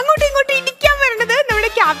 അങ്ങോട്ടും ഇങ്ങോട്ടും ഇടിക്കാൻ വരണത് നമ്മുടെ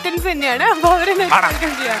ക്യാപ്റ്റൻസ് തന്നെയാണ്. അപ്പൊ അവരെ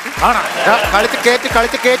കളിച്ച്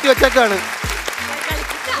കേറ്റി വെച്ചേക്കാണ്.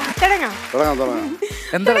 തുടങ്ങാം.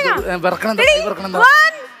 എന്താ Ready?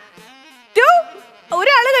 1 2.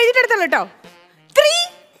 ഒരാള് കഴിഞ്ഞിട്ട് എടുത്തല്ലോ കേട്ടോ. 3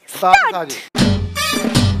 start.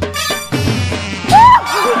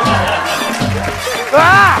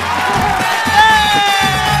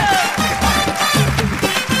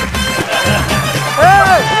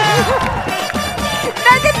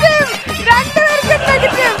 Negative. രണ്ടുപേർക്കും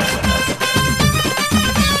negative.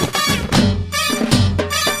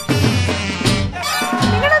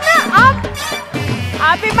 നിങ്ങളൊന്ന്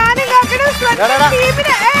അഭിമാനം കാക്കണം സ്വന്തം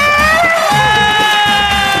ടീമിന്.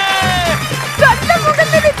 സ്വന്തം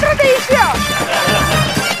മുഖത്തിന് ഇത്ര ദേഷ്യം.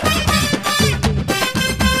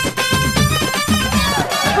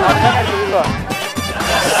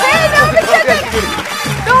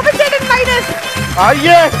 നോബിച്ചേട്ടൻ മൈനസ്.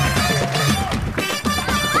 അയ്യേ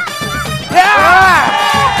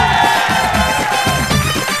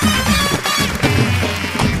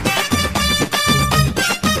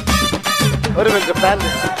ഒരു മിനിറ്റ് പാൻറ്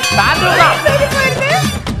സാജു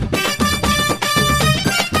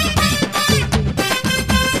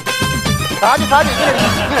സാജു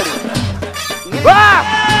ഇങ്ങനെ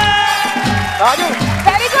Saju.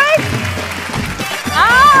 Very good.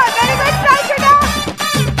 Very good സാജുടാ.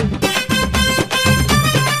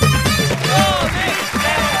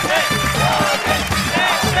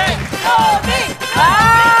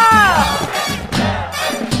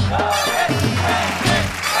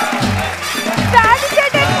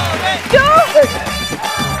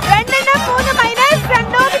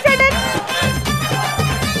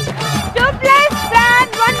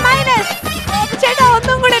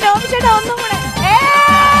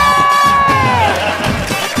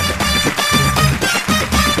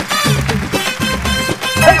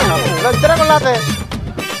 ഇത്ര കൊള്ളാത്തെ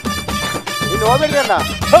ഈ നോബൽ കണ്ട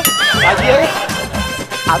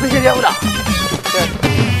അത് ശരിയാവൂല.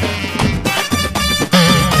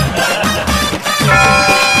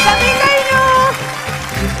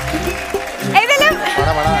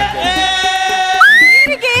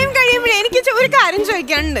 ഒരു കാര്യം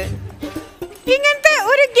ചോദിക്കാനുണ്ട്. ഇങ്ങനത്തെ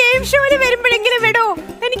ഒരു ഗെയിം ഷോയിൽ വരുമ്പോഴെങ്കിലും വിടോ,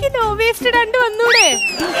 എനിക്ക് നോ വേസ്റ്റ് ഇടാണ്ട് വന്നൂടെ?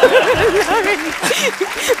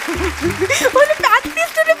 ഒരു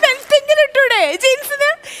പ്രാക്ടീസ് ബെൽറ്റ് ജീൻസിന്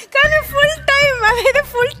കാരണം ഫുൾ ടൈം അതായത്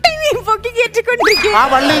ഫുൾ ടൈം പൊക്കി കയറ്റിക്കൊണ്ടിരിക്കും. ആ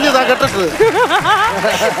വള്ളി കെട്ടിട്ട്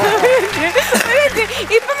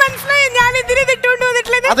ഇപ്പൊ മനസ്സിലായി ഞാൻ ഇതിന് ഇട്ടുകൊണ്ട്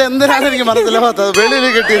വന്നിട്ടുള്ളത്. അതെന്തിനാണ് എനിക്ക് മനസ്സിലാവാത്തത്? വെളിയിൽ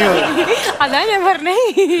കെട്ടിയത്. അതാ ഞാൻ പറഞ്ഞേ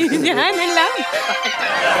ഞാനല്ല.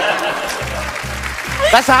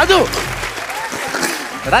 സാധു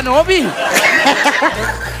എടാ നോബി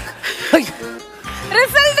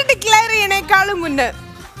റിസൾട്ട് ഡിക്ലെയർ ചെയ്യണേക്കാളും മുന്നേ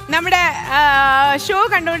നമ്മുടെ ഷോ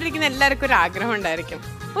കണ്ടുകൊണ്ടിരിക്കുന്ന എല്ലാവർക്കും ഒരു ആഗ്രഹം ഉണ്ടായിരിക്കും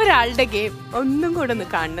ഒരാളുടെ ഗെയിം ഒന്നും കൂടെ ഒന്ന്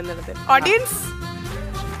കാണുന്നുള്ളത്. ഓഡിയൻസ്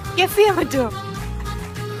ഗസ് ചെയ്യാൻ പറ്റുമോ?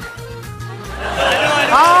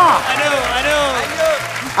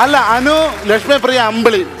 അല്ല, അനു, ലക്ഷ്മി പ്രിയ,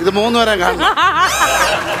 അമ്പിളി, ഇത് 3 പേരെ കാണും.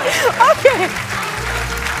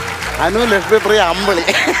 അനു, ലക്ഷ്മി പ്രിയ, അമ്പിളി.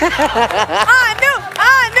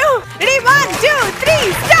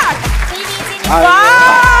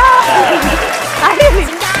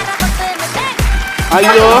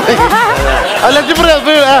 അയ്യോ ലക്ഷ്മി പ്രിയ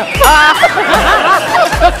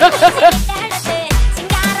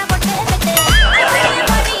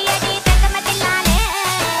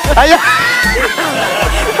അയ്യോ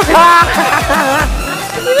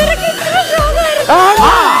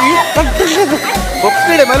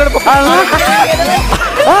പൊക്കിടെ മേലോട്ട്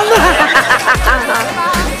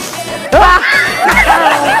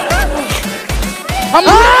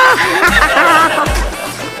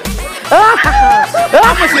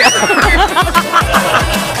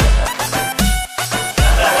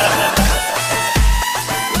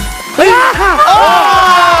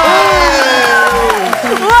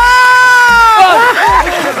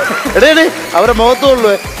എടേ അവരെ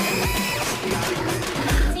മുഖത്തുള്ളൂ.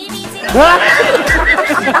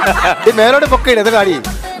 മേലോട്ട് പൊക്കയിട്. എന്താ കാടി?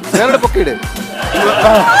 മേലോട്ട് പൊക്കയിട്.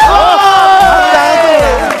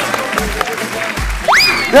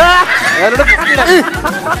 മേലോട്ട് പൊക്കയിട്.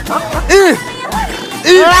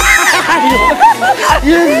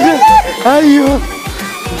 അയ്യോ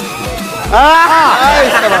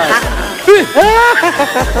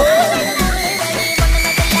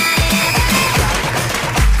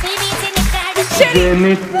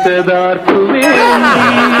ജനിച്ചതാർക്കു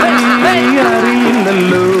വേണ്ടി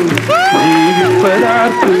അറിയുന്നല്ലോ,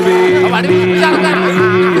 ജീവിപ്പതാർക്കു വേണ്ടി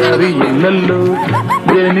അറിയുന്നല്ലോ,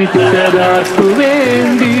 ജനിച്ചതാർക്കു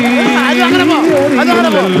വേണ്ടി അറിയുന്നല്ലോ,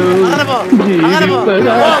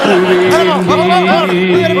 ജീവിപ്പതാർക്കു വേണ്ടി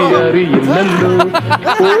അറിയുന്നല്ലോ,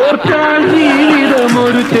 ഓർക്കാൻ ജീവിതം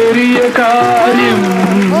ഒരു ചെറിയ കാര്യം,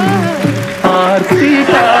 ആർത്തി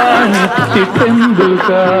കാണിച്ചിട്ടെന്തു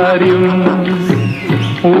കാര്യം,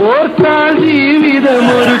 ഓർത്താൽ ജീവിതം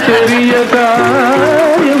ഒരു ചെറിയ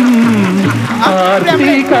കാര്യം,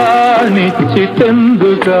 ആർത്തി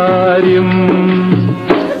കാണിച്ചിട്ടെന്തു കാര്യം,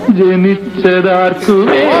 ജനിച്ചതാർക്കു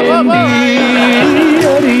വേണ്ടി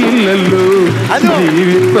അറിയില്ലല്ലോ,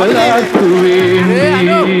 ജീവിപ്പതാർക്കു വേണ്ടി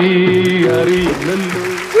അറിയില്ലല്ലോ.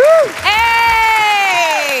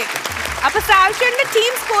 അപ്പൊ സാവിഷന്റെ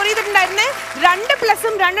ടീം സ്കോർ ചെയ്തിട്ടുണ്ടായിരുന്നെ 2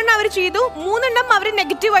 പ്ലസും 2 അവർ ചെയ്തു, 3 അവർ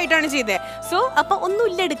നെഗറ്റീവ് ആയിട്ടാണ് ചെയ്തത്. സോ അപ്പൊ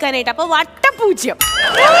ഒന്നുമില്ല എടുക്കാനായിട്ട്. അപ്പൊ വട്ടപൂജ്യം.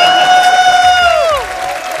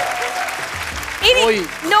 ഇനി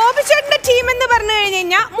നോബിച്ചേട്ടന്റെ ടീം എന്ന് പറഞ്ഞു കഴിഞ്ഞു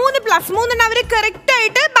കഴിഞ്ഞാൽ 3 പ്ലസ് 3 അവർ കറക്റ്റ്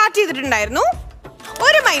ആയിട്ട് ബാറ്റ് ചെയ്തിട്ടുണ്ടായിരുന്നു,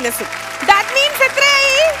 1 മൈനസും. ദാറ്റ് മീൻസ്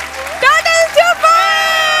എത്രയായി? Total 2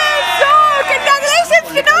 points. So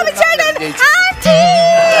congratulations to നോബിച്ചേട്ടൻ and team.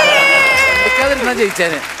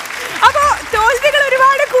 ജയിച്ചേനെ. അപ്പോ തോൽവികൾ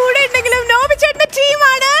ഒരുപാട് കൂടെ ഉണ്ടെങ്കിലും നോബിച്ചേട്ടന്റെ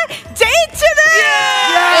ടീമാണ് ജയിച്ചത്.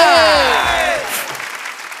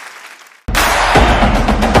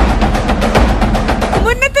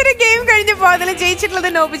 മുന്നത്തെ ഒരു ഗെയിം കഴിഞ്ഞപ്പോ അതിൽ ജയിച്ചിട്ടുള്ളത്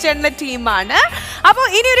നോബിച്ചേട്ടന്റെ ടീമാണ്. അപ്പൊ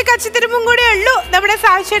ഇനി ഒരു കച്ചിത്തിരുമ്പും കൂടെ ഉള്ളൂ നമ്മുടെ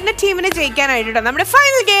സാവിച്ചേട്ടന്റെ ടീമിനെ ജയിക്കാനായിട്ടോ, നമ്മുടെ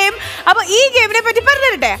ഫൈനൽ ഗെയിം. അപ്പൊ ഈ ഗെയിമിനെ പറ്റി പറഞ്ഞു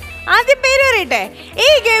തരട്ടെ. ആദ്യം പേര് പറയട്ടെ. ഈ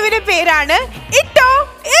ഗെയിമിന്റെ പേരാണ് ഇട്ടോ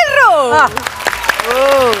ഇറോ.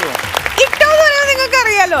 ഇട്ടോ എന്ന് പറയുന്നത് നിങ്ങൾക്ക്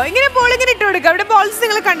അറിയാലോ, ഇങ്ങനെ ബോൾ ഇങ്ങനെ ഇട്ട് കൊടുക്കുക. അവിടെ ബോൾസ്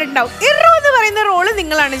നിങ്ങൾ കണ്ടിട്ടുണ്ടാവും. ഇറോ എന്ന് പറയുന്ന റോള്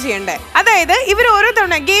നിങ്ങളാണ് ചെയ്യേണ്ടത്. അതായത് ഇവർ ഓരോ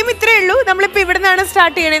തവണ ഗെയിം ഇത്രേ ഉള്ളൂ, നമ്മളിപ്പോ ഇവിടെ നിന്നാണ്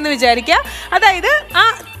സ്റ്റാർട്ട് ചെയ്യണമെന്ന് വിചാരിക്കുക. അതായത് ആ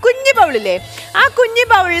കുഞ്ഞു ബൗളില്ലേ, ആ കുഞ്ഞു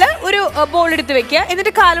ബൗളിൽ ഒരു ബോൾ എടുത്ത് വെക്കുക.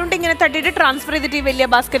 എന്നിട്ട് കാലുകൊണ്ട് ഇങ്ങനെ തട്ടിയിട്ട് ട്രാൻസ്ഫർ ചെയ്തിട്ട് ഈ വലിയ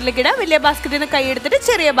ബാസ്ക്കറ്റിലേക്ക് ഇടുക. വലിയ ബാസ്ക്കറ്റിൽ നിന്ന് കൈ എടുത്തിട്ട്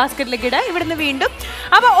ചെറിയ ബാസ്ക്കറ്റിലേക്ക് ഇടുക. ഇവിടുന്ന് വീണ്ടും.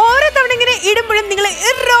 അപ്പൊ ഓരോ തവണ ഇങ്ങനെ ഇടുമ്പോഴും നിങ്ങൾ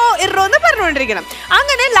ഇറോ ഇറോ എന്ന് പറഞ്ഞുകൊണ്ടിരിക്കണം.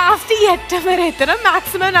 അങ്ങനെ ലാസ്റ്റ് ഈ അറ്റം വരെ എത്തണം.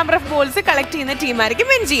 Maximum number of balls collect ചെയ്യുന്ന ടീമായിരിക്കും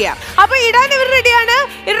വിൻ ചെയ്യുക. അപ്പൊ ഇടാൻ ഇവർ റെഡിയാണ്.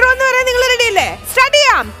 ഇറോ എന്ന് പറയാൻ നിങ്ങൾ റെഡി അല്ലേ? സ്റ്റാർട്ട്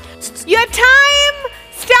ചെയ്യാം. Your time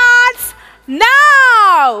starts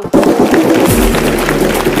now.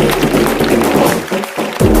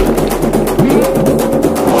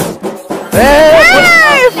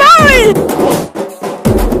 Hey, foul!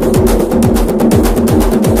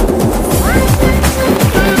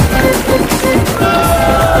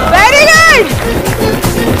 Very good.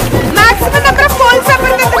 Maximum number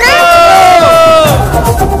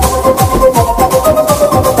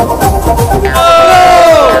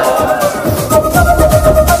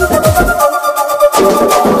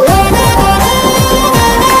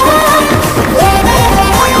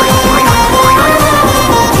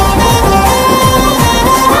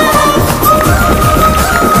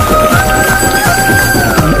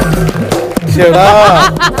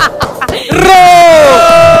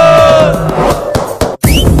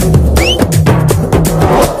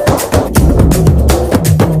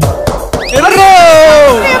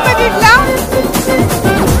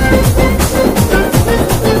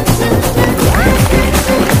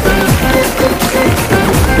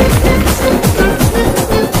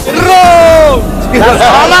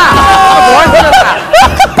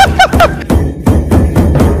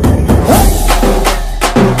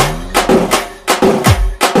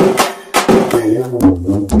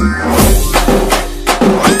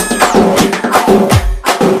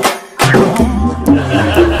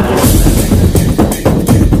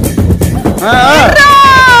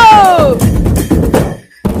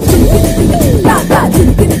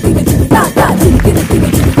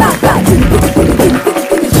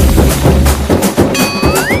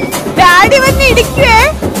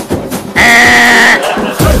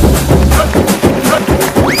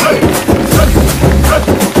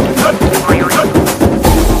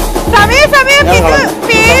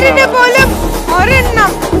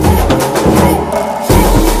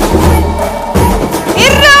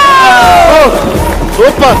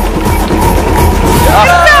super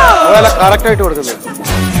correct ആയിട്ട് കൊടുക്കുന്നത്.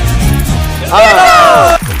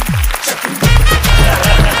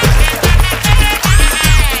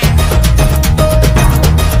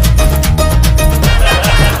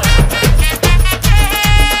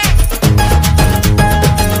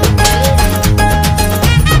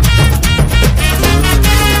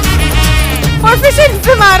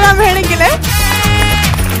 മാറാൻ വേണമെങ്കിൽ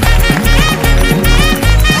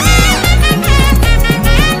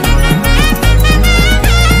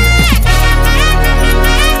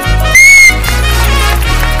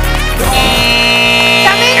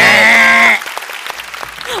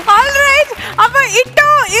അപ്പൊ ഇട്ടോ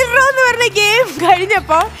ഇറോ എന്ന് പറഞ്ഞ ഗെയിം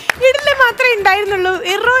കഴിഞ്ഞപ്പോ ഇടല് മാത്രമേ ഉണ്ടായിരുന്നുള്ളൂ.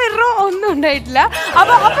 ഇറോ ഒന്നും ഉണ്ടായിട്ടില്ല.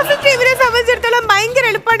 അപ്പൊ ഓപ്പോസിറ്റ് ടീമിനെ സംബന്ധിച്ചിടത്തോളം ഭയങ്കര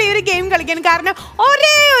എളുപ്പമാണ് ഈ ഒരു ഗെയിം കളിക്കാൻ. കാരണം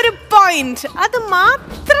ഒരേ ഒരു പോയിന്റ് അത്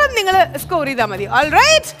മാത്രം നിങ്ങൾ സ്കോർ ചെയ്താൽ മതി.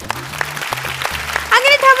 ഓൾറൈറ്റ്,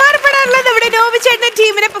 അങ്ങനെ ടമാർ പടാറുള്ളത് ഇവിടെ നോവിച്ചേട്ടന്റെ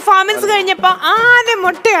ടീമിന്റെ പെർഫോമൻസ് കഴിഞ്ഞപ്പോ ആദ്യം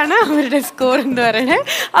മുട്ടയാണ് അവരുടെ സ്കോർ എന്ന് പറയുന്നത്.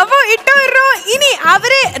 അപ്പൊ ഇട്ടോ ഇറോ ഇനി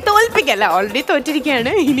അവരെ തോൽപ്പിക്കല്ല, ഓൾറെഡി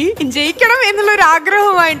തോറ്റിരിക്കുകയാണ്, ഇനി ജയിക്കണം എന്നുള്ള ഒരു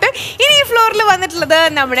ആഗ്രഹവുമായിട്ട് ഇനി ഈ ഫ്ലോറിൽ വന്നിട്ടുള്ളത്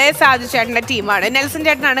നമ്മുടെ സാജു ചേട്ടന്റെ ടീമാണ്. നെൽസൺ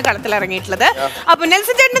ചേട്ടനാണ് കളത്തിൽ ഇറങ്ങിയിട്ടുള്ളത്. അപ്പൊ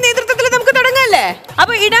നെൽസൺ ചേട്ടന്റെ നേതൃത്വത്തിൽ നമുക്ക് തുടങ്ങാല്ലേ?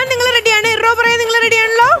 അപ്പൊ ഇടാൻ നിങ്ങൾ റെഡിയാണ്, ഇറോ പറയാൻ നിങ്ങൾ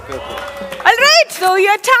റെഡിയാണല്ലോ? Alright, so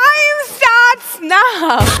your time starts now.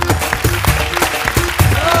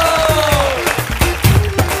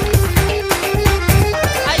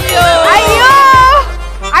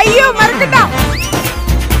 അയ്യോ മറക്കണ്ട,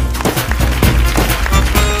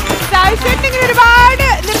 സായിഷേട്ടന് ഒരുപാട്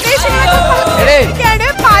നിർദ്ദേശങ്ങളൊക്കെ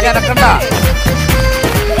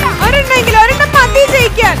ഒരെണ്ണം മതി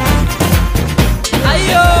ജയിക്കാൻ.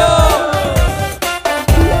 അയ്യോ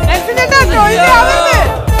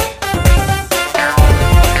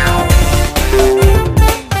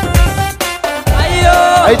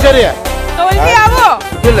തോൽവിയാവോ?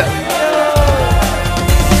 ഇല്ല.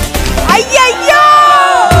 അയ്യോ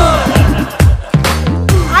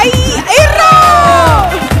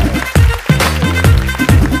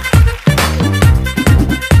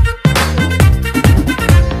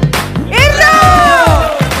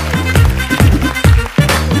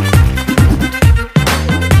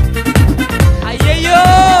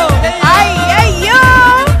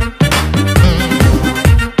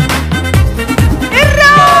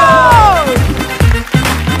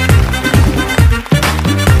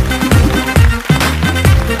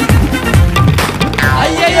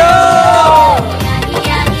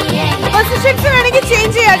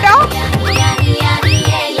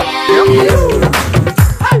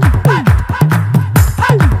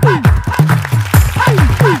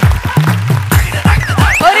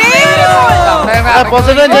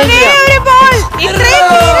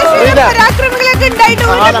പരാക്രമികളൊക്കെ ഉണ്ടായിട്ട്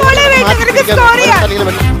ഒരുപോലെ വേണ്ട നിനക്ക് സ്കോർ ചെയ്യാൻ.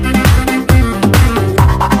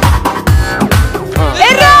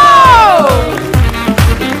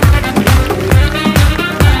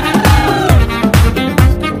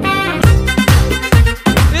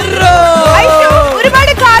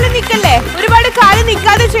 ഒരുപാട് കാലം നിക്കല്ലേ, ഒരുപാട് കാലം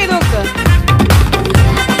നിക്കാതെ ചെയ്ത് നോക്ക്.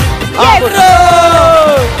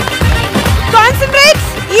 കോൺസെൻട്രേറ്റ്,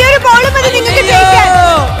 ഈ ഒരു ബോൾ മതി നിങ്ങൾക്ക് ജയിക്കാൻ.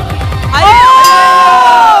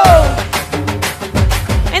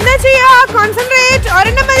 എന്താ ചെയ്യാ? കോൺസെൻട്രേറ്റ്,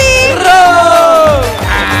 ഒരെണ്ണം മതി.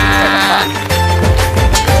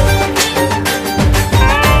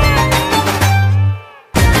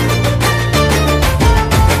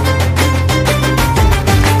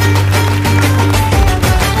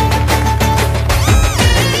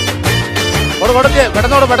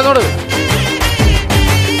 പെട്ടെന്നോട്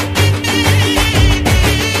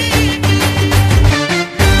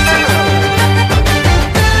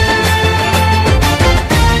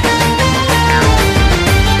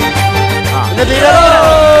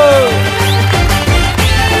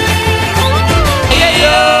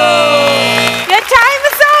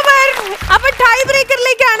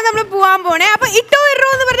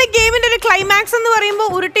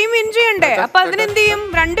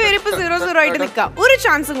നിൽക്കുക. ഒരു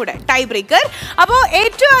ചാൻസും കൂടെ, ടൈ ബ്രേക്കർ. അപ്പോൾ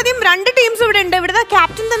ഏറ്റവും ആദ്യം 2 ടീംസ് ഇവിടെ ഉണ്ട്. ഇവിടുത്തെ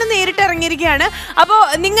ക്യാപ്റ്റൻ തന്നെ നേരിട്ട് ഇറങ്ങിയിരിക്കുകയാണ്. അപ്പോൾ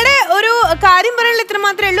നിങ്ങളുടെ ഒരു കാര്യം പറയാനുള്ള ഇത്ര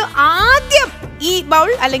മാത്രമേ ഉള്ളൂ. ആദ്യം ഈ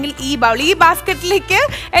ബൗൾ അല്ലെങ്കിൽ ഈ ബാസ്ക്കറ്റിലേക്ക്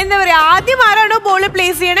എന്താ പറയാ, ആദ്യം ആരാണോ ബോൾ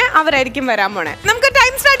പ്ലേസ് ചെയ്യണേ അവരായിരിക്കും വരാൻ പോണേ. നമുക്ക്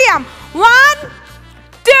ടൈം സ്റ്റാർട്ട് ചെയ്യാം. 1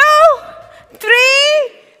 2 3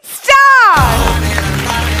 സ്റ്റാർട്ട്.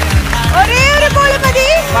 ഒരേ ഒരു ബോൾ മതി,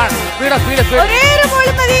 ഒരേ ഒരു ബോൾ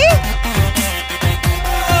മതി.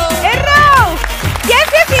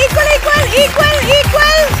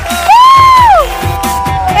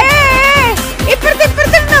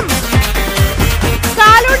 ഇപ്പുറത്തിടണം,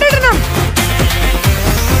 കാലോട്ടിടണം.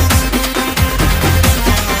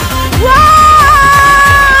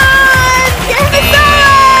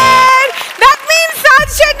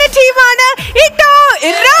 ടീമാണ് ഇട്ടോ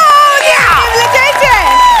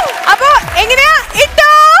അപ്പൊ എങ്ങനെയാ ഇട്ടോ.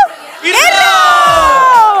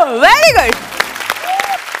 Very good.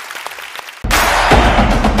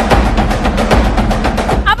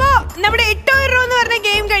 അപ്പൊ നമ്മുടെ ഇട്ടോ ഇറോ എന്ന് പറഞ്ഞ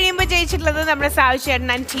ഗെയിം കഴിയുമ്പോൾ ജയിച്ചിട്ടുള്ളത് നമ്മുടെ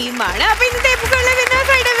സാവിച്ചേട്ടൻ ടീമാണ്. അപ്പൊ ഇന്നത്തെ എപ്പിസോഡിലെ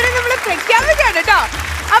വിന്നേഴ്സ് ആയിട്ട് ഇവരെ നമ്മൾ പ്രഖ്യാപിക്കാണ് കേട്ടോ.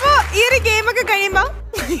 അപ്പൊ ഈ ഒരു ഗെയിം ഒക്കെ കഴിയുമ്പോ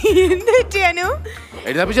എന്ത് പറ്റിയാനു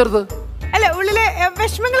അല്ല ഉള്ളിലെ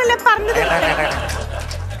വിഷമങ്ങളെല്ലാം പറഞ്ഞത്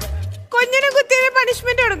കൊഞ്ഞിനെ കുത്തിയ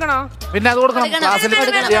പണിഷ്മെന്റ് കൊടുക്കണോ? പിന്നെ അത് കൊടുക്കണം.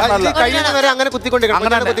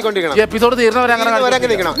 എപ്പിസോഡ് തീർന്നവരെ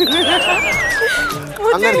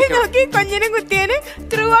നോക്കി കൊഞ്ഞിനെ കുത്തിയന്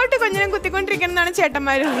ത്രൂ ഔട്ട് കൊഞ്ഞിനെ കുത്തിക്കൊണ്ടിരിക്കണം എന്നാണ്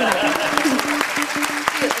ചേട്ടന്മാര്.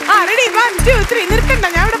 റെഡി 1 2 3 നിർത്തണ്ട.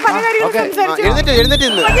 ഞാൻ ഇവിടെ പല കാര്യങ്ങളും സംസാരിച്ചു.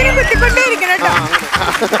 കൊഞ്ഞിനെ കുത്തിക്കൊണ്ടേ ഇരിക്കണം കേട്ടോ.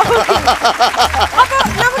 അപ്പൊ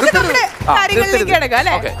നമുക്ക് നമ്മുടെ കാര്യങ്ങളിലേക്ക് കിടക്കാം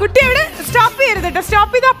അല്ലെ. കുട്ടിയോട് സ്റ്റോപ്പ് ചെയ്യരുത് കേട്ടോ.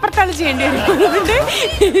 സ്റ്റോപ്പ് ചെയ്ത് അപ്പുറത്താണ് ചെയ്യേണ്ടി വരും.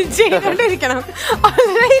 ചെയ്തോണ്ടിരിക്കണം.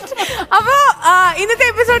 അപ്പൊ ഇന്നത്തെ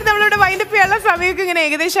എപ്പിസോഡ് നമ്മളിവിടെ വൈൻഡപ്പ് ചെയ്യാനുള്ള സമയമൊക്കെ ഇങ്ങനെ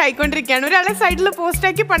ഏകദേശം ആയിക്കൊണ്ടിരിക്കുകയാണ്. ഒരാളെ സൈഡിൽ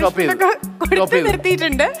പോസ്റ്റാക്കി പണിഷ്മെന്റ് ഒക്കെ കൊടുത്ത്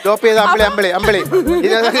നിർത്തിയിട്ടുണ്ട്.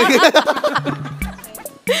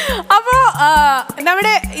 അപ്പോ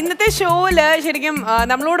നമ്മുടെ ഇന്നത്തെ ഷോയില് ശരിക്കും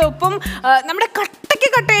നമ്മളോടൊപ്പം നമ്മുടെ കട്ടയ്ക്ക്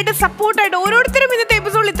കട്ടയായിട്ട് സപ്പോർട്ടായിട്ട് ഓരോരുത്തരും ഇന്നത്തെ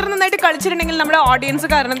എപ്പിസോഡിൽ ഇത്ര നന്നായിട്ട് കളിച്ചിട്ടുണ്ടെങ്കിൽ നമ്മുടെ ഓഡിയൻസ്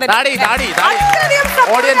കാരണം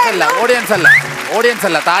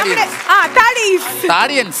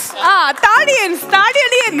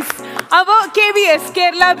അപ്പോ KBS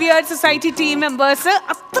Kerala beard society team members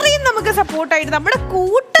അത്രയും നമുക്ക് സപ്പോർട്ടായിട്ട് നമ്മുടെ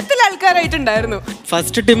കൂട്ടത്തിൽ ആൾക്കാരായിട്ടുണ്ടായിരുന്നു.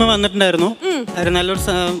 ഫസ്റ്റ് ടീം വന്നിട്ടുണ്ടായിരുന്നു. അവർ നല്ലൊരു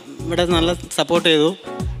ഇവിടെ നല്ല സപ്പോർട്ട് ചെയ്തു.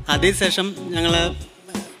 അതിനുശേഷം ഞങ്ങൾ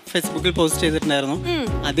ഫേസ്ബുക്കിൽ പോസ്റ്റ് ചെയ്തിട്ടുണ്ടായിരുന്നു.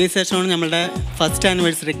 അതിനുശേഷമാണ് നമ്മളുടെ first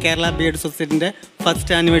anniversary Kerala beard സൊസൈറ്റിൻ്റെ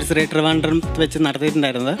first anniversary Trivandrum വെച്ച്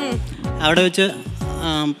നടത്തിയിട്ടുണ്ടായിരുന്നത്. അവിടെ വെച്ച്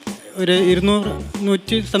ഒരു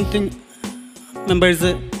 200 സംതിങ്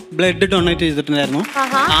മെമ്പേഴ്സ് ബ്ലഡ് ഡൊണേറ്റ് ചെയ്തിട്ടുണ്ടായിരുന്നു.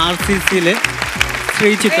 RCCയിൽ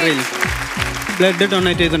ശ്രീ ചിത്രയിൽ ബ്ലഡ്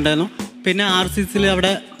ഡൊണേറ്റ് ചെയ്തിട്ടുണ്ടായിരുന്നു. പിന്നെ RCCയിൽ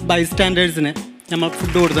അവിടെ ബൈസ്റ്റാൻഡേഴ്സിന് നമ്മൾ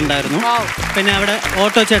ഫുഡ് കൊടുത്തിട്ടുണ്ടായിരുന്നു. പിന്നെ അവിടെ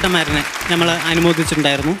ഓട്ടോ ചേട്ടന്മാരനെ നമ്മൾ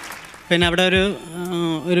അനുമോദിച്ചിട്ടുണ്ടായിരുന്നു. പിന്നെ അവിടെ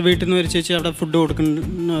ഒരു വീട്ടിൽ നിന്ന് ഒരു ചേച്ചി അവിടെ ഫുഡ്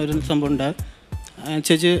കൊടുക്കുന്ന ഒരു സംഭവം ഉണ്ട്.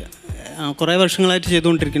 ചേച്ചി കുറേ വർഷങ്ങളായിട്ട്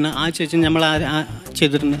ചെയ്തുകൊണ്ടിരിക്കുന്ന ആ ചേച്ചി നമ്മൾ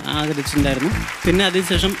ആദരിച്ചിട്ടുണ്ടായിരുന്നു. പിന്നെ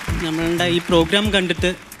അതിനുശേഷം നമ്മളുടെ ഈ പ്രോഗ്രാം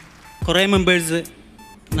കണ്ടിട്ട് കുറേ മെമ്പേഴ്സ്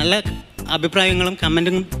നല്ല അഭിപ്രായങ്ങളും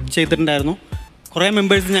കമൻറ്റും ചെയ്തിട്ടുണ്ടായിരുന്നു. കുറേ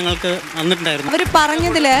മെമ്പേഴ്സ് ഞങ്ങൾക്ക് വന്നിട്ടുണ്ടായിരുന്നു. അവർ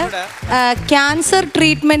പറഞ്ഞതില് ക്യാൻസർ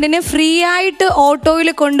ട്രീറ്റ്മെന്റിന് ഫ്രീ ആയിട്ട് ഓട്ടോയിൽ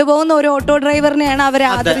കൊണ്ടുപോകുന്ന ഒരു ഓട്ടോ ഡ്രൈവറിനെയാണ് അവർ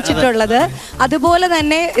ആദരിച്ചിട്ടുള്ളത്. അതുപോലെ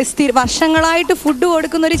തന്നെ വർഷങ്ങളായിട്ട് ഫുഡ്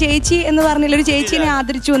കൊടുക്കുന്ന ഒരു ചേച്ചി എന്ന് പറഞ്ഞില്ല, ഒരു ചേച്ചീനെ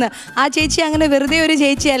ആദരിച്ചു എന്ന്. ആ ചേച്ചി അങ്ങനെ വെറുതെ ഒരു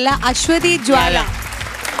ചേച്ചിയല്ല, അശ്വതി ജ്വാല,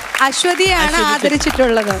 അശ്വതിയാണ്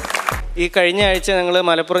ആദരിച്ചിട്ടുള്ളത്. ഈ കഴിഞ്ഞ ആഴ്ച ഞങ്ങൾ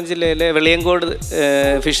മലപ്പുറം ജില്ലയിലെ വെളിയങ്കോട്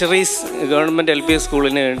ഫിഷറീസ് ഗവൺമെൻറ് LP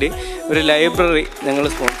സ്കൂളിന് വേണ്ടി ഒരു ലൈബ്രറി ഞങ്ങൾ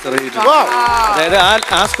സ്പോൺസർ ചെയ്തിട്ടുണ്ട്. അതായത്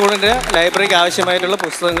ആ സ്കൂളിൻ്റെ ലൈബ്രറിക്ക് ആവശ്യമായിട്ടുള്ള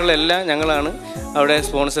പുസ്തകങ്ങളെല്ലാം ഞങ്ങളാണ് അവിടെ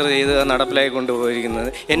സ്പോൺസർ ചെയ്ത് നടപ്പിലാക്കി കൊണ്ടുപോയിരിക്കുന്നത്.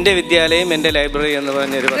 എൻ്റെ വിദ്യാലയം എൻ്റെ ലൈബ്രറി എന്ന്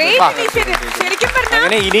പറഞ്ഞൊരു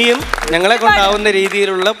അങ്ങനെ ഇനിയും ഞങ്ങളെ കൊണ്ടാവുന്ന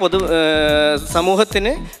രീതിയിലുള്ള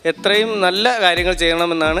സമൂഹത്തിന് എത്രയും നല്ല കാര്യങ്ങൾ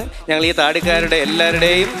ചെയ്യണമെന്നാണ് ഞങ്ങൾ ഈ താടിക്കാരുടെ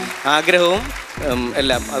എല്ലാവരുടെയും ആഗ്രഹവും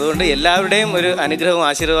എല്ലാം. അതുകൊണ്ട് എല്ലാവരുടെയും ഒരു അനുഗ്രഹവും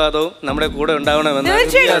ആശീർവാദവും നമ്മുടെ കൂടെ ഉണ്ടാവണമെന്ന്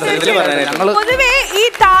പൊതുവേ ഈ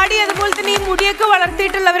താടി അതുപോലെ തന്നെ ഈ മുടിയൊക്കെ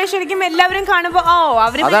വളർത്തിയിട്ടുള്ളവരെ ശരിക്കും എല്ലാവരും കാണുമ്പോ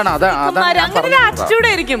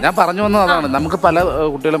ഞാൻ പറഞ്ഞു വന്നത് അതാണ്. നമുക്ക് പല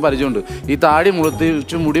കുട്ടികളും പരിചയമുണ്ട്. ഈ താടി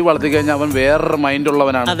മുളത്തിച്ച് മുടി വളർത്തി കഴിഞ്ഞാൽ അവൻ വേറൊരു മൈൻഡ്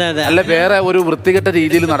ഉള്ളവനാണ്, അല്ല വേറെ ഒരു വൃത്തികെട്ട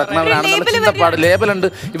രീതിയിൽ നടക്കുന്നവനാണ് ചിന്തപ്പാട് ലേബലുണ്ട്.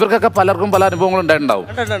 ഇവർക്കൊക്കെ പലർക്കും പല അനുഭവങ്ങളും ഉണ്ടായിട്ടുണ്ടാവും.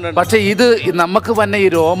 പക്ഷെ ഇത് നമുക്ക് വന്ന ഈ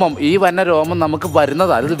രോമം, ഈ വന്ന രോമം നമുക്ക്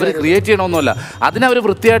വരുന്നത് അത് ഇവർ ക്രിയേറ്റ് ചെയ്യണമെന്നല്ല, അതിനവർ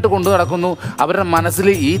വൃത്തിയായിട്ട് കൊണ്ടു നടക്കുന്നു. അവരുടെ മനസ്സിൽ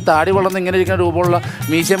ഈ താടി വളർന്ന് ഇങ്ങനെ ഇരിക്കുന്ന രൂപമുള്ള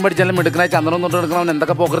മീശയും പഠിച്ചാലും എടുക്കണ ചന്ദ്രൻ തൊട്ട് എടുക്കണവൻ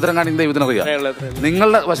എന്തൊക്കെ പോക്കരത്തരം കാണിക്കുന്ന ദൈവത്തിനറിയാം.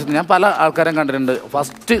 നിങ്ങളുടെ വശത്ത് ഞാൻ പല ആൾക്കാരും കണ്ടിട്ടുണ്ട്.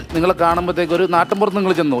 ഫസ്റ്റ് നിങ്ങളെ കാണുമ്പോഴത്തേക്ക് ഒരു നാട്ടിൻപുറത്ത്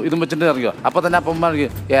നിങ്ങൾ ചെന്നു ഇതും വെച്ചിട്ട് അറിയുക, അപ്പൊ തന്നെ അപ്പം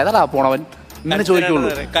ഏതാടാ പോണവൻ ഇങ്ങനെ ചോദിക്കുള്ളൂ.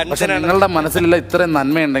 പക്ഷെ നിങ്ങളുടെ മനസ്സിലുള്ള ഇത്രയും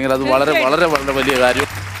നന്മയുണ്ടെങ്കിൽ അത് വളരെ വളരെ വളരെ വലിയ കാര്യം.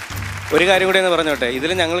 ഒരു കാര്യം കൂടി എന്ന് പറഞ്ഞോട്ടെ,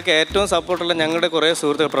 ഇതിൽ ഞങ്ങൾക്ക് ഏറ്റവും സപ്പോർട്ടുള്ള ഞങ്ങളുടെ കുറേ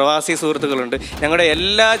സുഹൃത്തുക്കൾ, പ്രവാസി സുഹൃത്തുക്കളുണ്ട്. ഞങ്ങളുടെ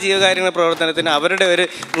എല്ലാ ജീവകാരുണ്യ പ്രവർത്തനത്തിനും അവരുടെ ഒരു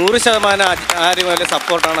 100% ആരുമല്ല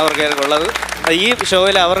സപ്പോർട്ടാണ് അവർക്കുള്ളത്. ഈ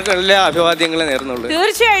ഷോയിൽ അവർക്ക് എല്ലാ അഭിവാദ്യങ്ങളും നേരുന്നുള്ളൂ.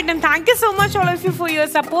 തീർച്ചയായിട്ടും thank you so much all of you for your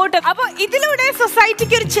support. അപ്പോൾ ഇതിലൂടെ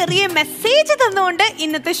സൊസൈറ്റിക്ക് ഒരു ചെറിയ മെസ്സേജ് തന്നുകൊണ്ട്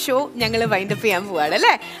ഇന്നത്തെ ഷോ ഞങ്ങൾ വൈൻഡ് അപ്പ് ചെയ്യാൻ പോവാണ്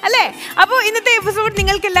അല്ലേ. അപ്പോൾ ഇന്നത്തെ എപ്പിസോഡ്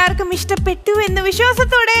നിങ്ങൾക്ക് എല്ലാവർക്കും ഇഷ്ടപ്പെട്ടു എന്ന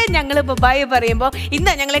വിശ്വാസത്തോടെ ഞങ്ങൾ ബൈ പറയുമ്പോൾ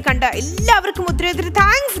ഇന്ന് ഞങ്ങളെ കണ്ട എല്ലാവർക്കും ഒത്തിരി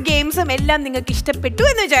താങ്ക്സ്. ഗെയിംസും എല്ലാം നിങ്ങൾക്ക് ഇഷ്ടപ്പെട്ടു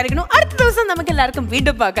എന്ന് വിചാരിക്കുന്നു. അടുത്ത ദിവസം നമുക്ക് എല്ലാവർക്കും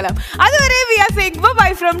വീണ്ടും പാക്കാം. അതുവരെ we are saying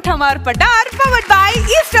bye from Tamar, padar, powered by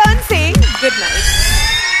Eastern, saying good night.